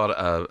hope you've got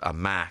a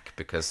Mac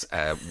because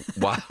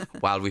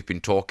while we've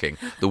been talking,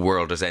 the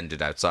world has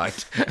ended outside.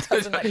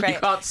 Doesn't look great. You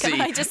can't see.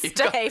 Can I just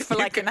stay for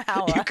like an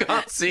hour? You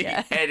can't see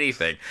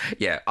anything.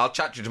 Yeah, I'll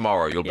chat to you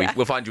tomorrow.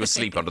 We'll find you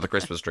asleep under the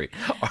Christmas tree.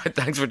 All right,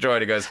 thanks for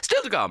joining us.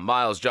 Still to come,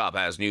 Miles Jupp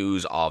has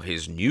news of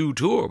his new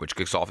tour, which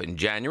kicks off in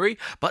January.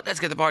 But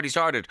let's get the party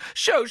started.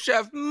 Show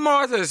chef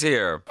Martha's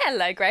here.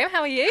 Hello, Graham.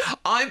 How are you?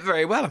 I'm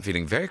very well. I'm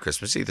feeling very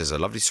Christmassy. There's a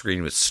lovely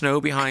screen with snow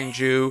behind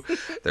you.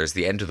 There's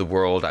the end of the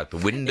world out the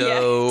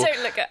window. Yeah,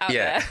 don't look out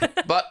there.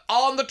 But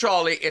on the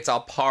trolley, it's a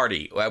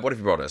party. What have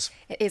you brought us?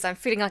 It is. I'm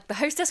feeling like the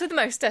hostess with the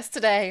mostess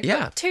today. We've Yeah.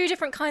 got 2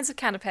 different kinds of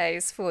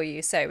canapes for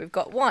you. So we've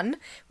got one,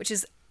 which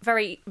is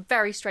very,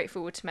 very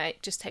straightforward to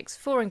make. Just takes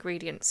 4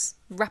 ingredients,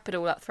 wrap it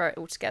all up, throw it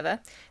all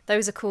together.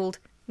 Those are called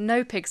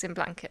no pigs in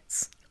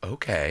blankets,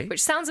 Okay.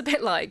 which sounds a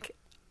bit like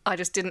I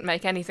just didn't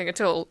make anything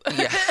at all.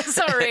 Yeah.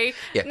 Sorry,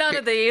 none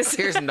of these.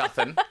 Here's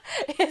nothing.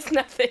 It's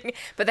nothing.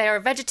 But they are a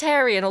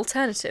vegetarian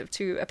alternative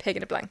to a pig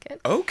in a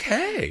blanket.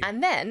 Okay.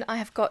 And then I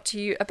have got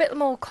you a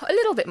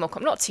little bit more,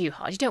 not too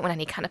hard. You don't want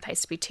any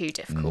canapes to be too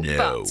difficult.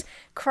 No. But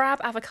crab,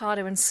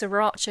 avocado, and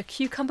sriracha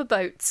cucumber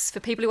boats for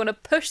people who want to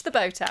push the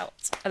boat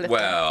out a little.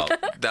 Well,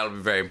 that'll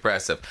be very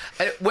impressive.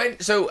 When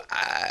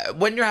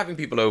you're having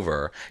people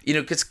over,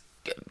 because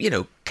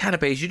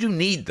canapes, you do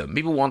need them.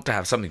 People want to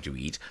have something to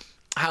eat.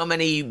 How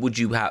many would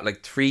you have?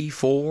 Like 3,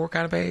 4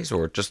 canapes,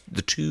 or just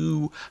the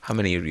 2? How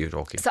many are you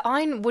talking? So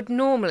I would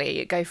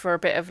normally go for a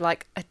bit of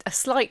like a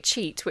slight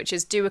cheat, which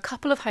is do a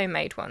couple of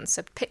homemade ones.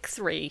 So pick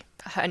 3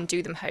 and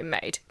do them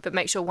homemade, but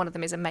make sure one of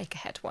them is a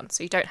make-ahead one,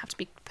 so you don't have to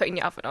be putting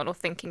your oven on or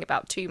thinking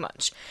about too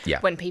much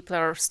when people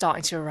are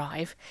starting to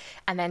arrive.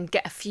 And then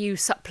get a few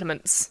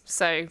supplements,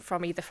 so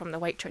either from the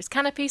Waitrose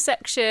canopy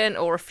section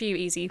or a few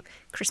easy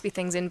crispy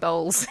things in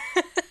bowls.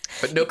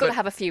 But you've got to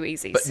have a few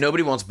easies. But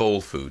nobody wants bowl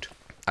food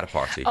at a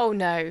party. Oh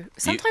no.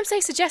 Sometimes they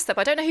suggest that,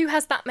 but I don't know who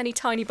has that many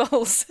tiny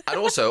bowls. And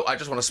also, I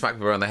just want to smack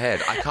people around the head.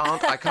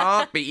 I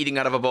can't be eating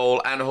out of a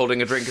bowl and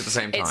holding a drink at the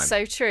same time. It's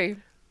so true.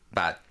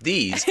 But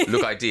these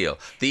look ideal.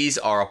 These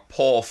are a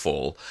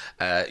pawful.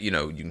 You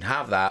can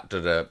have that.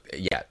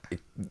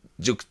 It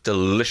looks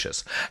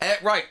delicious.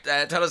 Right,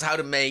 tell us how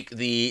to make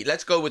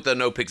let's go with the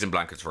no pigs in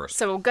blankets first.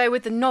 So we'll go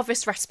with the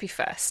novice recipe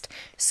first.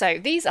 So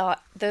these are,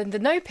 the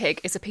no pig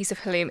is a piece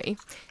of halloumi,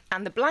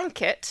 and the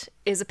blanket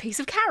is a piece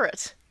of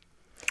carrot.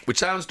 Which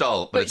sounds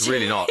dull, but it's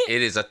really not.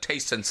 It is a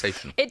taste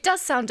sensation. It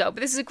does sound dull, but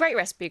this is a great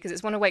recipe because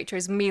it's one of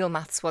Waitrose's meal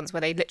maths ones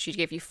where they literally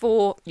give you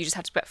 4. You just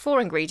have to put 4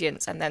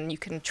 ingredients and then you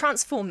can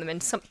transform them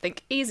into something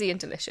easy and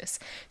delicious.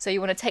 So you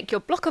want to take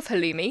your block of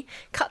halloumi,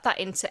 cut that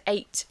into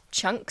 8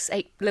 chunks,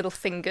 8 little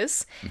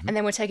fingers, and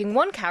then we're taking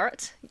 1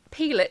 carrot,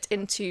 peel it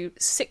into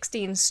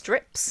 16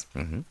 strips.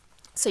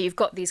 So you've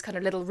got these kind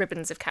of little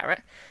ribbons of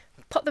carrot.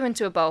 Pop them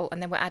into a bowl,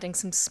 and then we're adding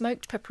some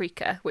smoked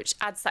paprika, which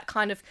adds that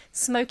kind of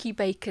smoky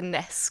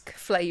bacon-esque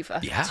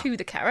flavour to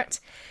the carrot.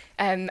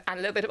 And a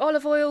little bit of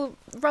olive oil.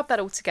 Rub that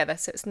all together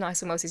so it's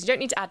nice and well seasoned. You don't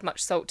need to add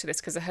much salt to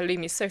this because the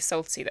halloumi is so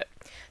salty that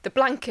the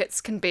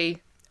blankets can be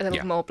a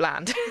little more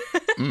bland.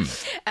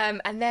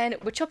 And then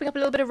we're chopping up a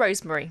little bit of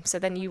rosemary. So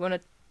then you want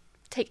to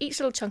take each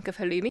little chunk of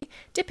halloumi,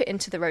 dip it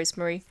into the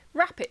rosemary,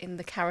 wrap it in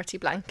the carroty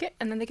blanket,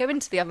 and then they go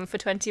into the oven for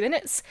 20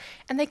 minutes.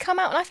 And they come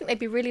out, and I think they'd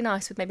be really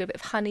nice with maybe a bit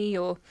of honey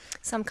or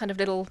some kind of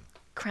little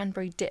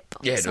cranberry dip.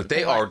 Yeah, no,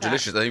 they are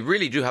delicious. They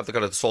really do have the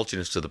kind of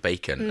saltiness to the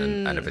bacon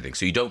and everything,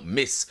 so you don't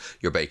miss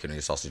your bacon and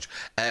your sausage.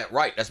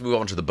 Right, let's move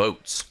on to the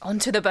boats.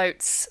 Onto the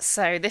boats.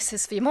 So this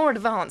is for your more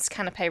advanced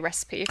canapé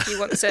recipe if you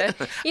want to,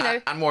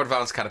 and more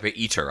advanced canapé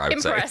eater, I would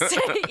impress. say.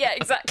 Yeah,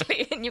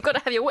 exactly. And you've got to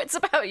have your wits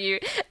about you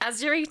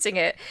as you're eating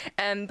it.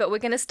 But we're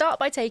going to start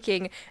by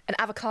taking an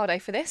avocado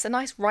for this, a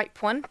nice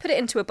ripe one, put it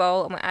into a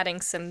bowl, and we're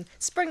adding some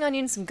spring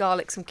onions, some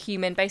garlic, some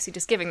cumin, basically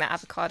just giving that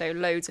avocado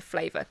loads of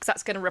flavour because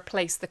that's going to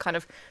replace the kind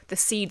of the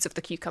seeds of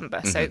the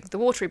cucumber. So the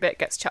watery bit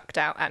gets chucked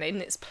out, and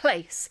in its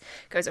place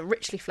goes a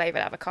richly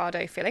flavoured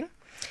avocado filling.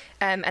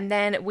 And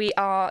then we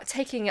are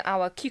taking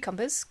our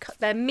cucumbers,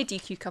 they're midi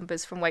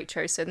cucumbers from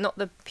Waitrose, so not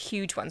the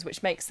huge ones,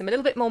 which makes them a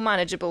little bit more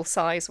manageable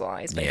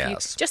size-wise. But if you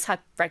just had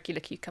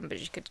regular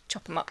cucumbers, you could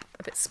chop them up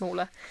a bit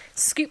smaller.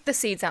 Scoop the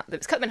seeds out,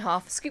 cut them in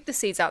half, scoop the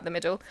seeds out the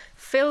middle,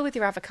 fill with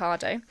your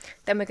avocado.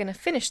 Then we're going to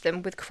finish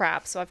them with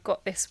crab. So I've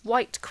got this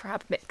white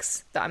crab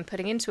mix that I'm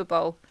putting into a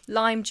bowl.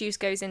 Lime juice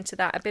goes into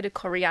that, a bit of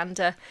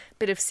coriander, a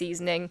bit of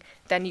seasoning.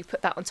 Then you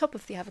put that on top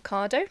of the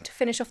avocado to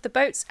finish off the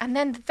boats. And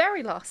then the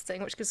very last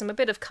thing, which gives them a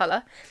bit of colour,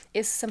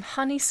 is some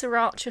honey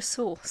sriracha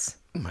sauce.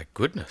 Oh my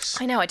goodness.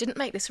 I know, I didn't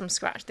make this from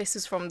scratch. This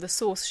is from the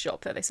sauce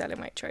shop that they sell in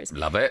Waitrose.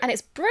 Love it. And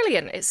it's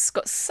brilliant. It's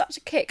got such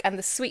a kick, and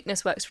the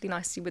sweetness works really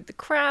nicely with the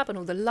crab and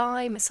all the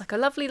lime. It's like a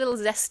lovely little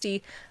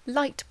zesty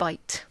light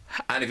bite.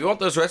 And if you want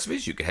those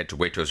recipes, you can head to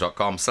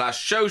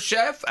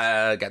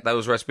waitrose.com/showchef. Get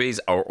those recipes,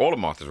 or all of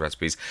Martha's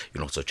recipes. You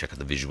can also check out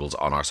the visuals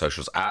on our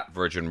socials at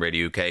Virgin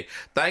Radio UK.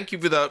 Thank you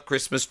for that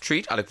Christmas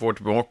treat. I look forward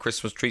to more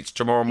Christmas treats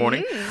tomorrow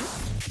morning.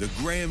 The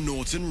Graham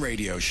Norton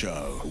Radio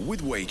Show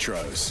with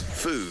Waitrose.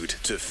 Food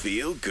to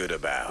feel good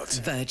about.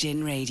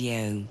 Virgin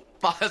Radio.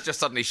 Miles just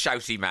suddenly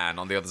shouty man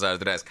on the other side of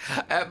the desk.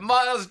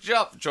 Miles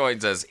Jupp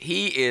joins us.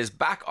 He is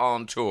back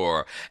on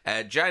tour.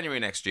 January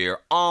next year,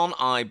 On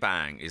I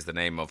Bang is the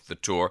name of the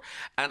tour.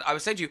 And I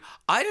was saying to you,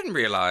 I didn't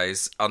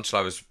realise until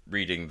I was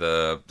reading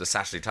the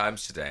Saturday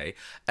Times today,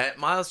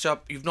 Miles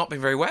Jupp, you've not been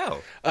very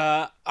well.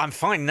 I'm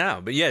fine now,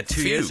 but yeah,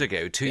 2 years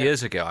ago,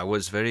 I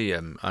was very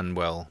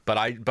unwell,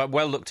 but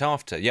well looked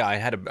after. Yeah, I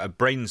had a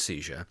brain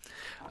seizure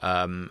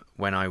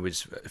when I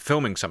was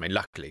filming something,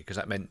 luckily, because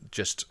that meant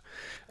just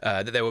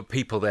that there were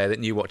people there that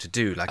knew what to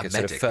do, like a medic,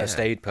 sort of first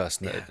aid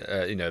person,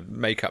 that,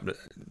 makeup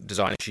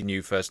designer, she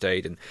knew first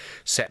aid, and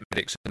set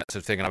medics and that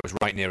sort of thing, and I was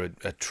right near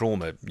a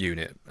trauma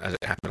unit, as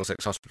it happened at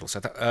Middlesex Hospital.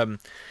 So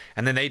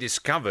and then they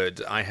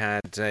discovered I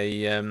had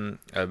a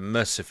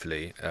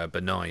mercifully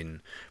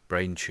benign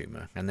brain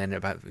tumour, and then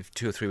about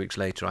 2 or 3 weeks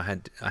later I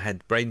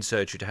had brain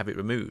surgery to have it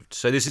removed.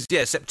 So this is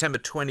September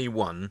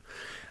 21.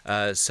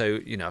 So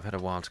I've had a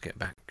while to get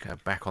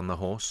back on the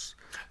horse.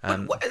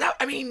 And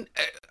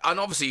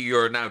obviously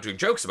you're now doing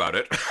jokes about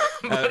it.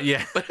 But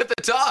at the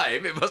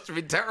time, it must have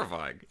been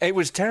terrifying. It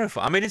was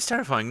terrifying. I mean, it's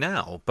terrifying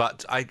now,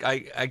 but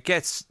I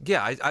guess,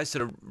 I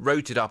sort of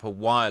wrote it up a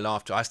while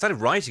after. I started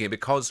writing it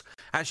because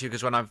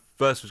when I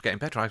first was getting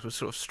better, I was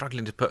sort of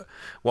struggling to put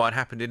what had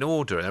happened in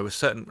order. And there was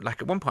certain,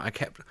 like at one point I'd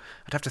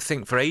have to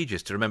think for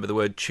ages to remember the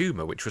word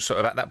tumour, which was sort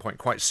of at that point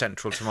quite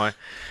central to my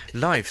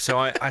life. So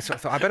I sort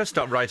of thought I better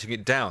start writing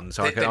it down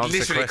so I can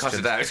answer questions. Cut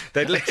it out.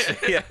 They'd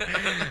literally,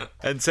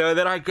 And so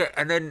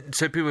then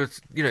so people,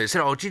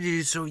 said, "Oh, did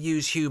you sort of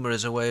use humour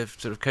as a way of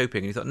sort of coping?"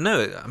 And you thought,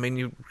 no, I mean,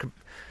 you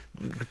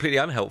completely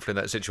unhelpful in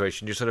that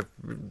situation. You sort of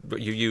what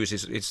you use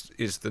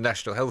is the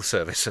National Health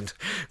Service, and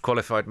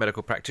qualified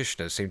medical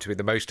practitioners seem to be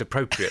the most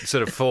appropriate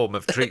sort of form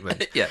of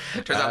treatment. It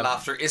turns out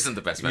laughter isn't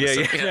the best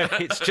medicine.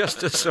 It's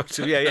just a sort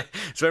of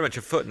it's very much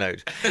a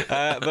footnote.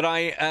 But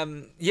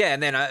and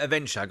then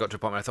eventually I got to a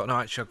point where I thought, no,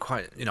 actually,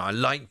 I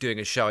like doing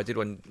a show. I did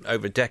one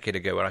over a decade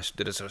ago where I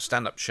did a sort of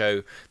stand-up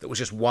show that was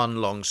just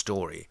one long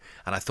story,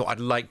 and I thought I'd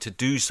like to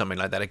do something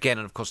like that again.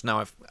 And of course, now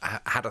I've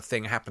had a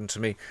thing happen to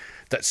me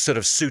that's sort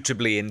of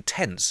suitably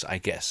intense, I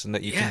guess, and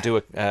that you can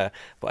do a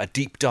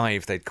deep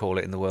dive, they'd call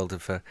it in the world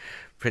of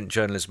print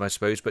journalism, I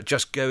suppose. But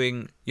just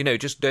going,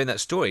 just doing that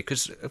story,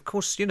 because of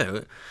course,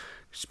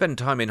 spend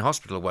time in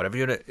hospital or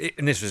whatever,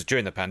 and this was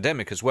during the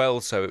pandemic as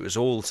well, so it was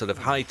all sort of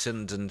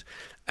heightened and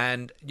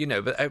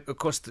but of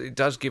course it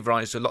does give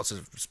rise to lots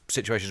of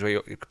situations where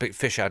you pick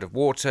fish out of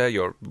water,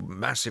 you're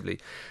massively.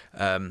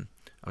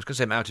 I was going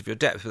to say out of your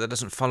depth, but that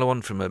doesn't follow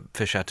on from a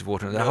fish out of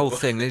water. The whole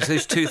thing,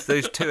 those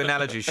two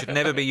analogies should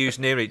never be used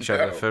near each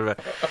other.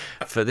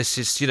 For this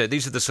is,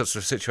 these are the sorts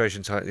of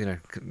situations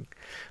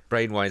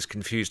brain-wise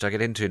confused I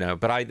get into now.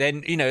 But I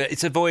then,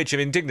 it's a voyage of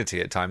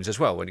indignity at times as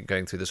well when you're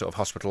going through the sort of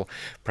hospital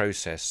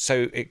process.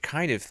 So it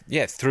kind of,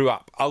 threw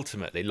up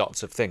ultimately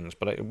lots of things.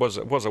 But it was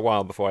a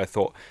while before I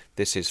thought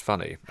this is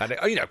funny. And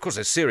of course,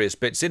 there's serious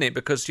bits in it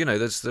because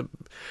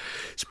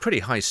it's pretty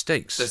high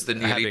stakes. There's the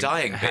nearly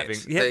dying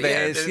bit.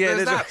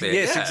 There's that bit.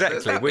 Yes,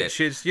 exactly. Which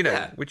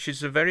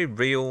is a very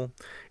real,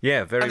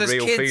 very and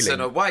real kids feeling.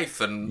 And a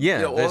wife and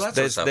all that sort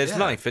of stuff. There's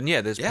life, and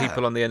there's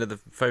people on the end of the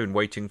phone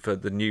waiting for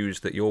the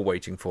news that you're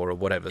waiting for or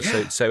whatever.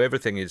 Yeah. So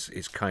everything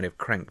is kind of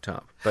cranked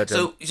up. But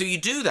so you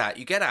do that,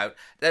 you get out.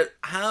 Now,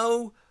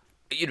 how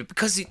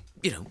because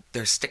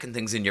they're sticking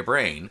things in your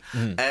brain.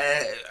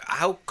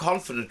 How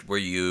confident were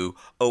you?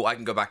 Oh, I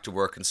can go back to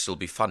work and still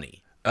be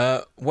funny.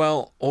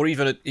 Or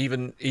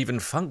even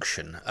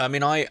function. I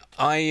mean, I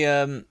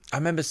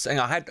remember saying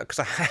because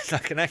I had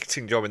like an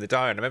acting job in the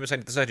diary, and I remember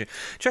saying to the surgeon,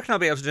 "Do you reckon I'll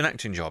be able to do an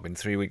acting job in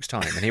 3 weeks'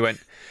 time?" And he went,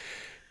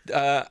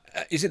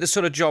 "Is it the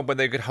sort of job where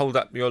they could hold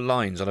up your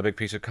lines on a big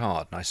piece of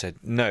card?" And I said,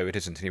 "No, it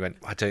isn't." And he went,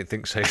 "I don't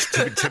think so."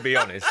 To be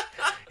honest,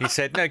 he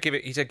said, "No, give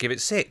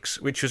it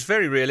 6," which was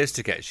very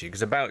realistic actually,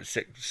 because about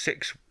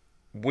six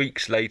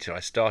weeks later,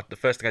 the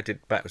first thing I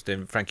did back was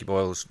doing Frankie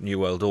Boyle's New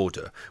World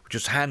Order, which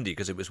was handy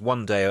because it was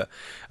one day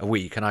a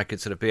week, and I could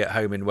sort of be at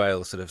home in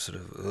Wales, sort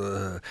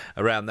of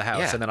around the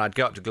house, and then I'd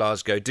go up to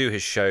Glasgow, do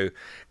his show,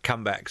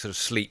 come back, sort of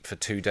sleep for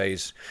 2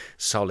 days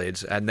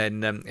solid, and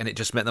then and it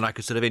just meant that I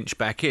could sort of inch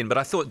back in. But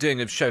I thought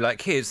doing a show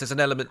like his, there's an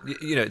element,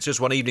 it's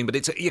just one evening,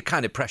 but you're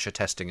kind of pressure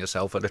testing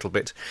yourself a little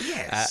bit.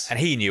 Yes. And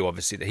he knew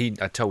obviously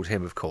that I told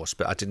him, of course,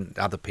 but I didn't.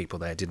 Other people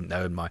there didn't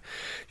know, and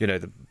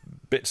the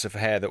bits of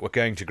hair that were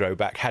going to grow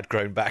back had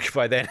grown back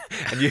by then,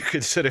 and you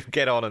could sort of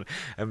get on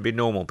and be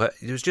normal. But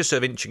it was just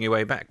sort of inching your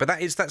way back. But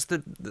that's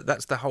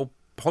the whole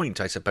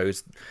point, I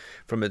suppose,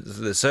 from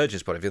the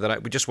surgeon's point of view,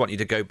 that we just want you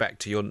to go back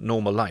to your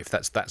normal life.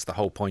 That's the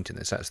whole point in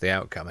this. That's the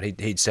outcome. And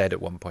he'd said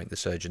at one point, the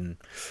surgeon,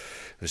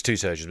 there was two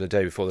surgeons, but the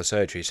day before the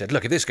surgery, he said,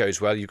 look, if this goes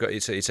well,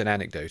 it's an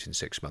anecdote in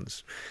 6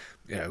 months.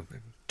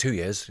 2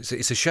 years.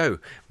 It's a show,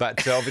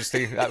 but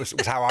obviously that was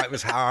how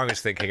I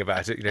was thinking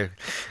about it.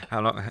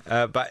 How long?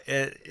 But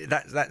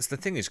that's the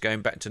thing, is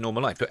going back to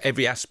normal life. But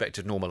every aspect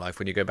of normal life,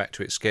 when you go back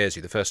to it, scares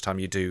you. The first time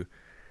you do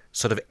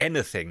sort of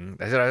anything,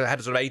 I had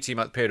a sort of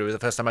 18-month period. It was the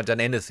first time I'd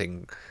done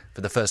anything for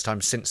the first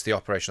time since the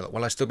operation. I thought,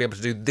 will I still be able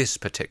to do this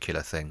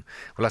particular thing?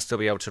 Will I still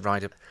be able to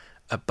ride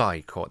a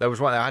bike? Or there was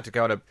one I had to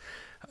go on a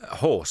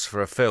horse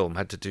for a film,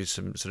 had to do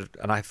some sort of,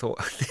 and I thought,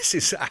 this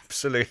is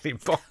absolutely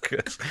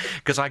bonkers,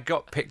 because I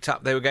got picked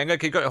up. They were going,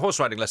 okay, you've got a horse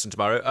riding lesson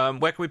tomorrow,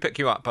 where can we pick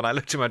you up? And I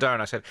looked at my diary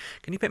and I said,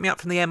 can you pick me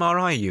up from the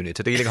MRI unit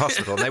at Ealing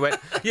Hospital? And they went,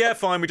 yeah,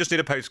 fine, we just need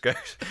a postcode.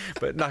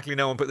 But luckily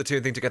no one put the two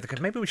and thing together.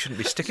 Maybe we shouldn't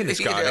be sticking this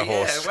guy on a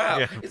horse. Wow,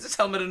 is this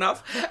helmet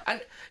enough?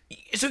 And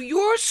so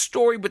your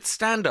story with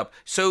stand-up,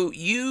 so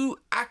you,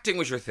 acting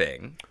was your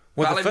thing,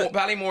 Well,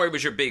 Ballymore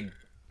was your big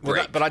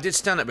break. But I did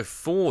stand up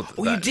before that.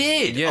 Oh, you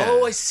did? Yeah.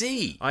 Oh, I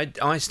see.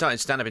 I started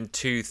stand up in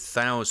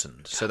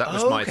 2000, so that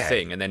was my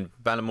thing. And then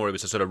Ballymore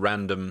was a sort of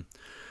random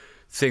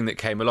thing that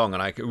came along,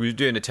 and we were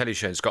doing a telly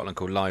show in Scotland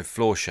called Live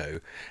Floor Show,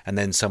 and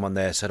then someone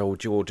there said, oh,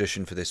 do you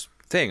audition for this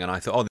thing? And I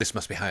thought, oh, this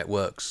must be how it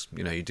works.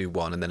 You do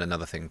one and then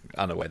another thing,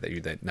 unaware that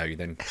you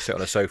then sit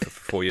on a sofa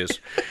for 4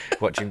 years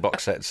watching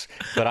box sets.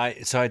 But I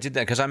did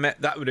that because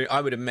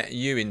I would have met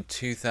you in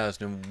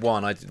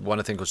 2001. I did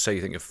one thing called Say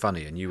You Think You're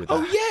Funny, and you were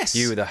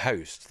the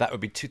host. That would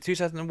be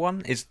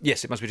 2001.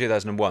 Yes, it must be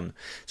 2001.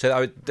 So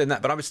I would done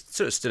that, but I was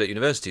sort of still at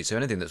university, so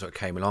anything that sort of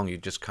came along, you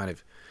just kind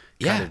of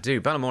do.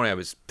 Ballymore, I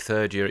was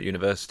third year at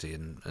university,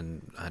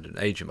 and I had an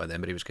agent by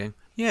then, but he was going,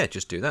 yeah,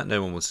 just do that.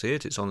 No one will see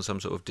it. It's on some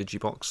sort of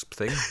digibox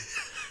thing.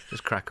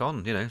 Just crack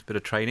on, a bit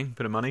of training,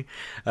 bit of money.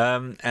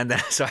 And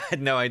then, so I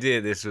had no idea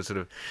this was sort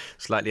of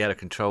slightly out of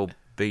control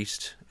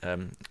beast.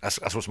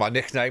 That's what's my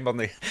nickname on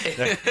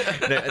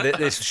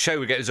this show.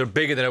 We get sort of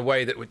bigger than a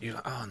way that you're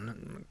like, oh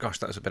gosh,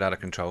 that was a bit out of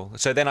control.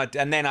 So then I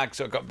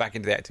sort of got back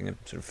into the acting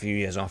sort of a few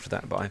years after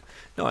that. But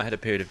I had a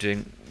period of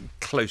doing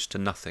close to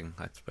nothing,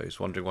 I suppose,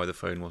 wondering why the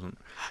phone wasn't.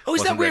 Oh,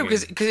 is that weird?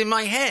 Because in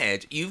my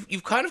head,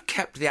 you've kind of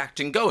kept the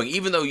acting going,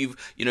 even though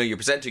you're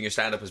presenting your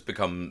stand up has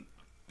become.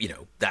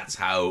 That's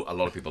how a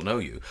lot of people know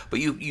you. But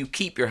you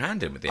keep your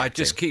hand in with the acting. I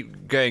just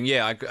keep going,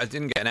 I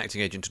didn't get an acting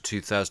agent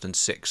until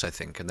 2006, I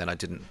think, and then I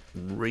didn't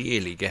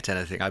really get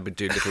anything. I've been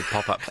doing little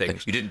pop-up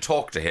things. You didn't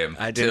talk to him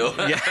till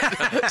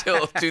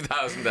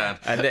 2000.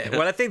 And then,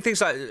 I think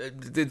things like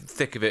the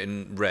thick of it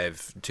in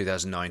Rev,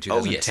 2009,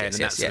 2010, and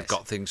that sort of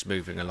got things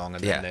moving along.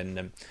 And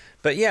then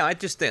but I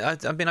just think, I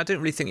don't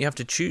really think you have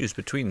to choose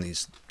between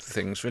these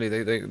things, really.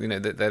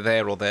 They're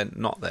there or they're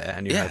not there,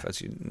 and you have,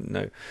 as you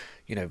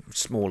know,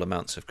 small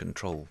amounts of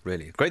control,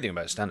 really. Great thing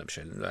about stand-up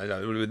show,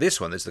 with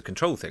this one, there's the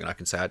control thing, and I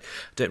can say I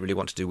don't really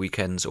want to do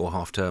weekends or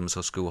half-terms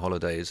or school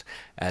holidays,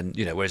 and,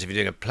 whereas if you're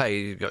doing a play,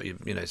 you've got your,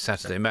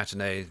 Saturday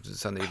matinee,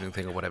 Sunday evening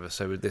thing or whatever,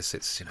 so with this,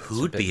 it's,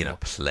 Who'd be in a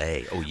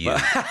play? Oh, you.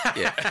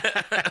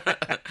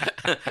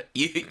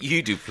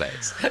 You do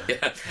plays.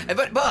 Yeah.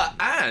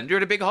 And you're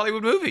in a big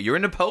Hollywood movie. You're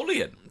in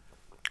Napoleon.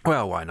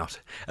 Well, why not?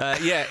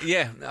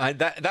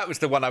 That was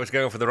the one I was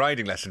going for the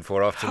riding lesson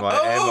for after my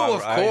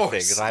of course, thing,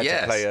 because I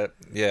had to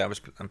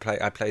play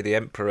I play the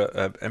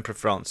Emperor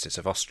Francis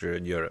of Austria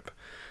in Europe,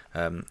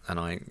 and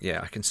I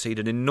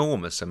conceded an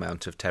enormous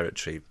amount of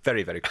territory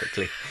very, very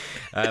quickly.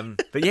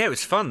 But it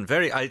was fun.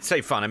 I'd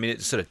say fun. I mean,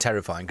 it's sort of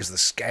terrifying because the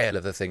scale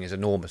of the thing is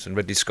enormous, and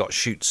Ridley Scott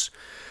shoots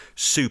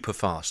super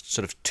fast,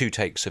 sort of 2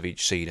 takes of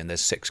each scene, and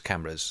there's 6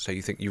 cameras, so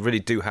you think you really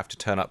do have to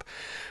turn up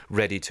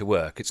ready to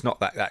work. It's not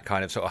that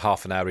kind of sort of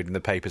half an hour reading the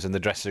papers in the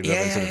dressing room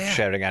and sort of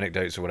sharing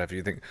anecdotes or whatever.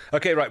 You think,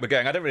 okay, right, we're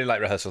going. I don't really like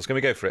rehearsals. Can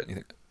we go for it? And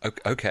you think,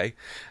 okay.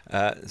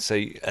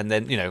 And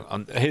then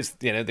here's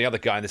the other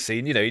guy in the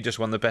scene. He just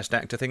won the best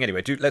actor thing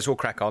anyway. Let's all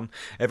crack on.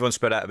 Everyone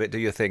spread out a bit. Do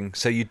your thing.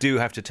 So you do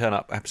have to turn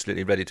up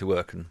absolutely ready to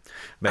work, and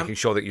making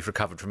sure that you've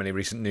recovered from any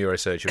recent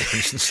neurosurgery, for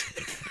instance.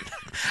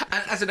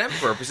 And as an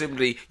emperor,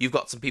 presumably you've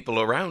got some people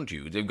around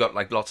you. You've got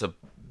lots of,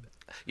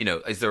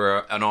 is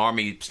there an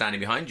army standing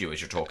behind you as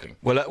you're talking?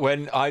 Well,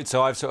 I've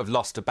sort of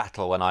lost a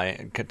battle when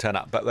I turn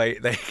up, but they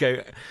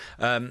go.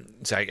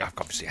 So I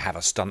obviously have a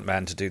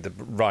stuntman to do the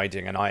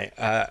riding, and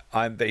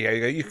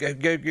you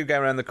go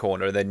around the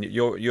corner, and then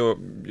your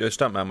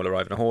stuntman will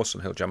arrive on a horse,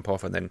 and he'll jump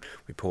off, and then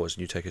we pause,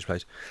 and you take his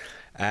place,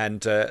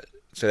 and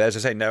so as I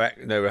say,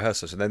 no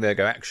rehearsals, and then they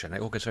go action.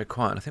 It all goes very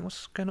quiet, and I think,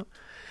 what's going on?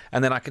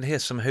 And then I can hear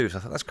some hooves. I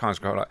thought, that's kind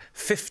of quite like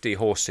 50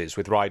 horses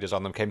with riders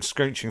on them came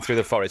scrunching through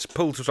the forest,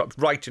 pulled to stop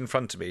right in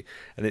front of me,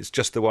 and it's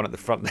just the one at the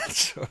front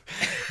that's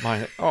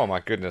oh my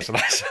goodness. And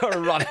I sort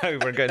of run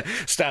over and go and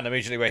stand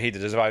immediately where he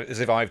did,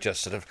 as if I've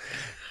just sort of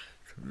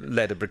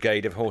led a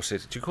brigade of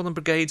horses. Do you call them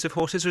brigades of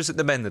horses, or is it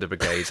the men that are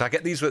brigades? I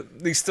get these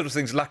sort of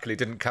things. Luckily,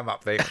 didn't come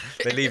up. They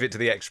leave it to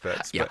the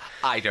experts. Yeah, but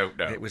I don't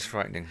know. It was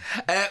frightening.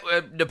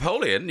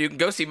 Napoleon, you can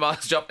go see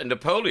Miles Jupp in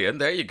Napoleon.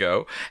 There you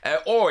go.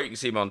 Or you can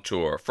see him on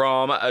tour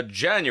from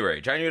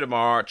January to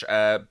March.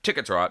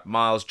 Tickets are out.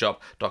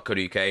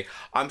 milesjupp.co.uk.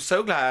 I'm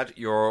so glad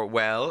you're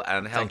well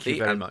and healthy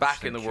very and much.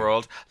 back in the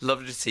world.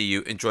 Lovely to see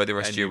you. Enjoy the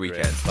rest And of your you,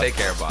 weekend. Graham. Take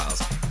care,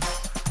 Miles.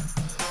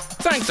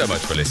 Thanks so much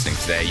for listening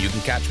today. You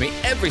can catch me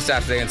every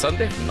Saturday and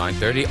Sunday from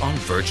 9:30 on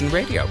Virgin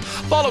Radio.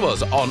 Follow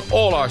us on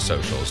all our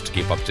socials to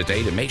keep up to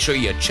date, and make sure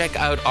you check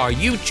out our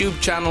YouTube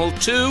channel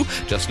too.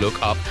 Just look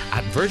up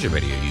at Virgin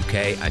Radio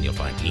UK and you'll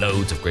find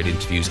loads of great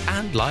interviews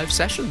and live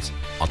sessions.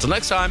 Until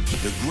next time.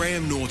 The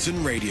Graham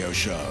Norton Radio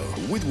Show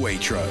with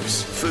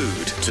Waitrose.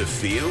 Food to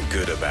feel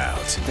good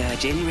about.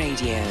 Virgin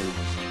Radio.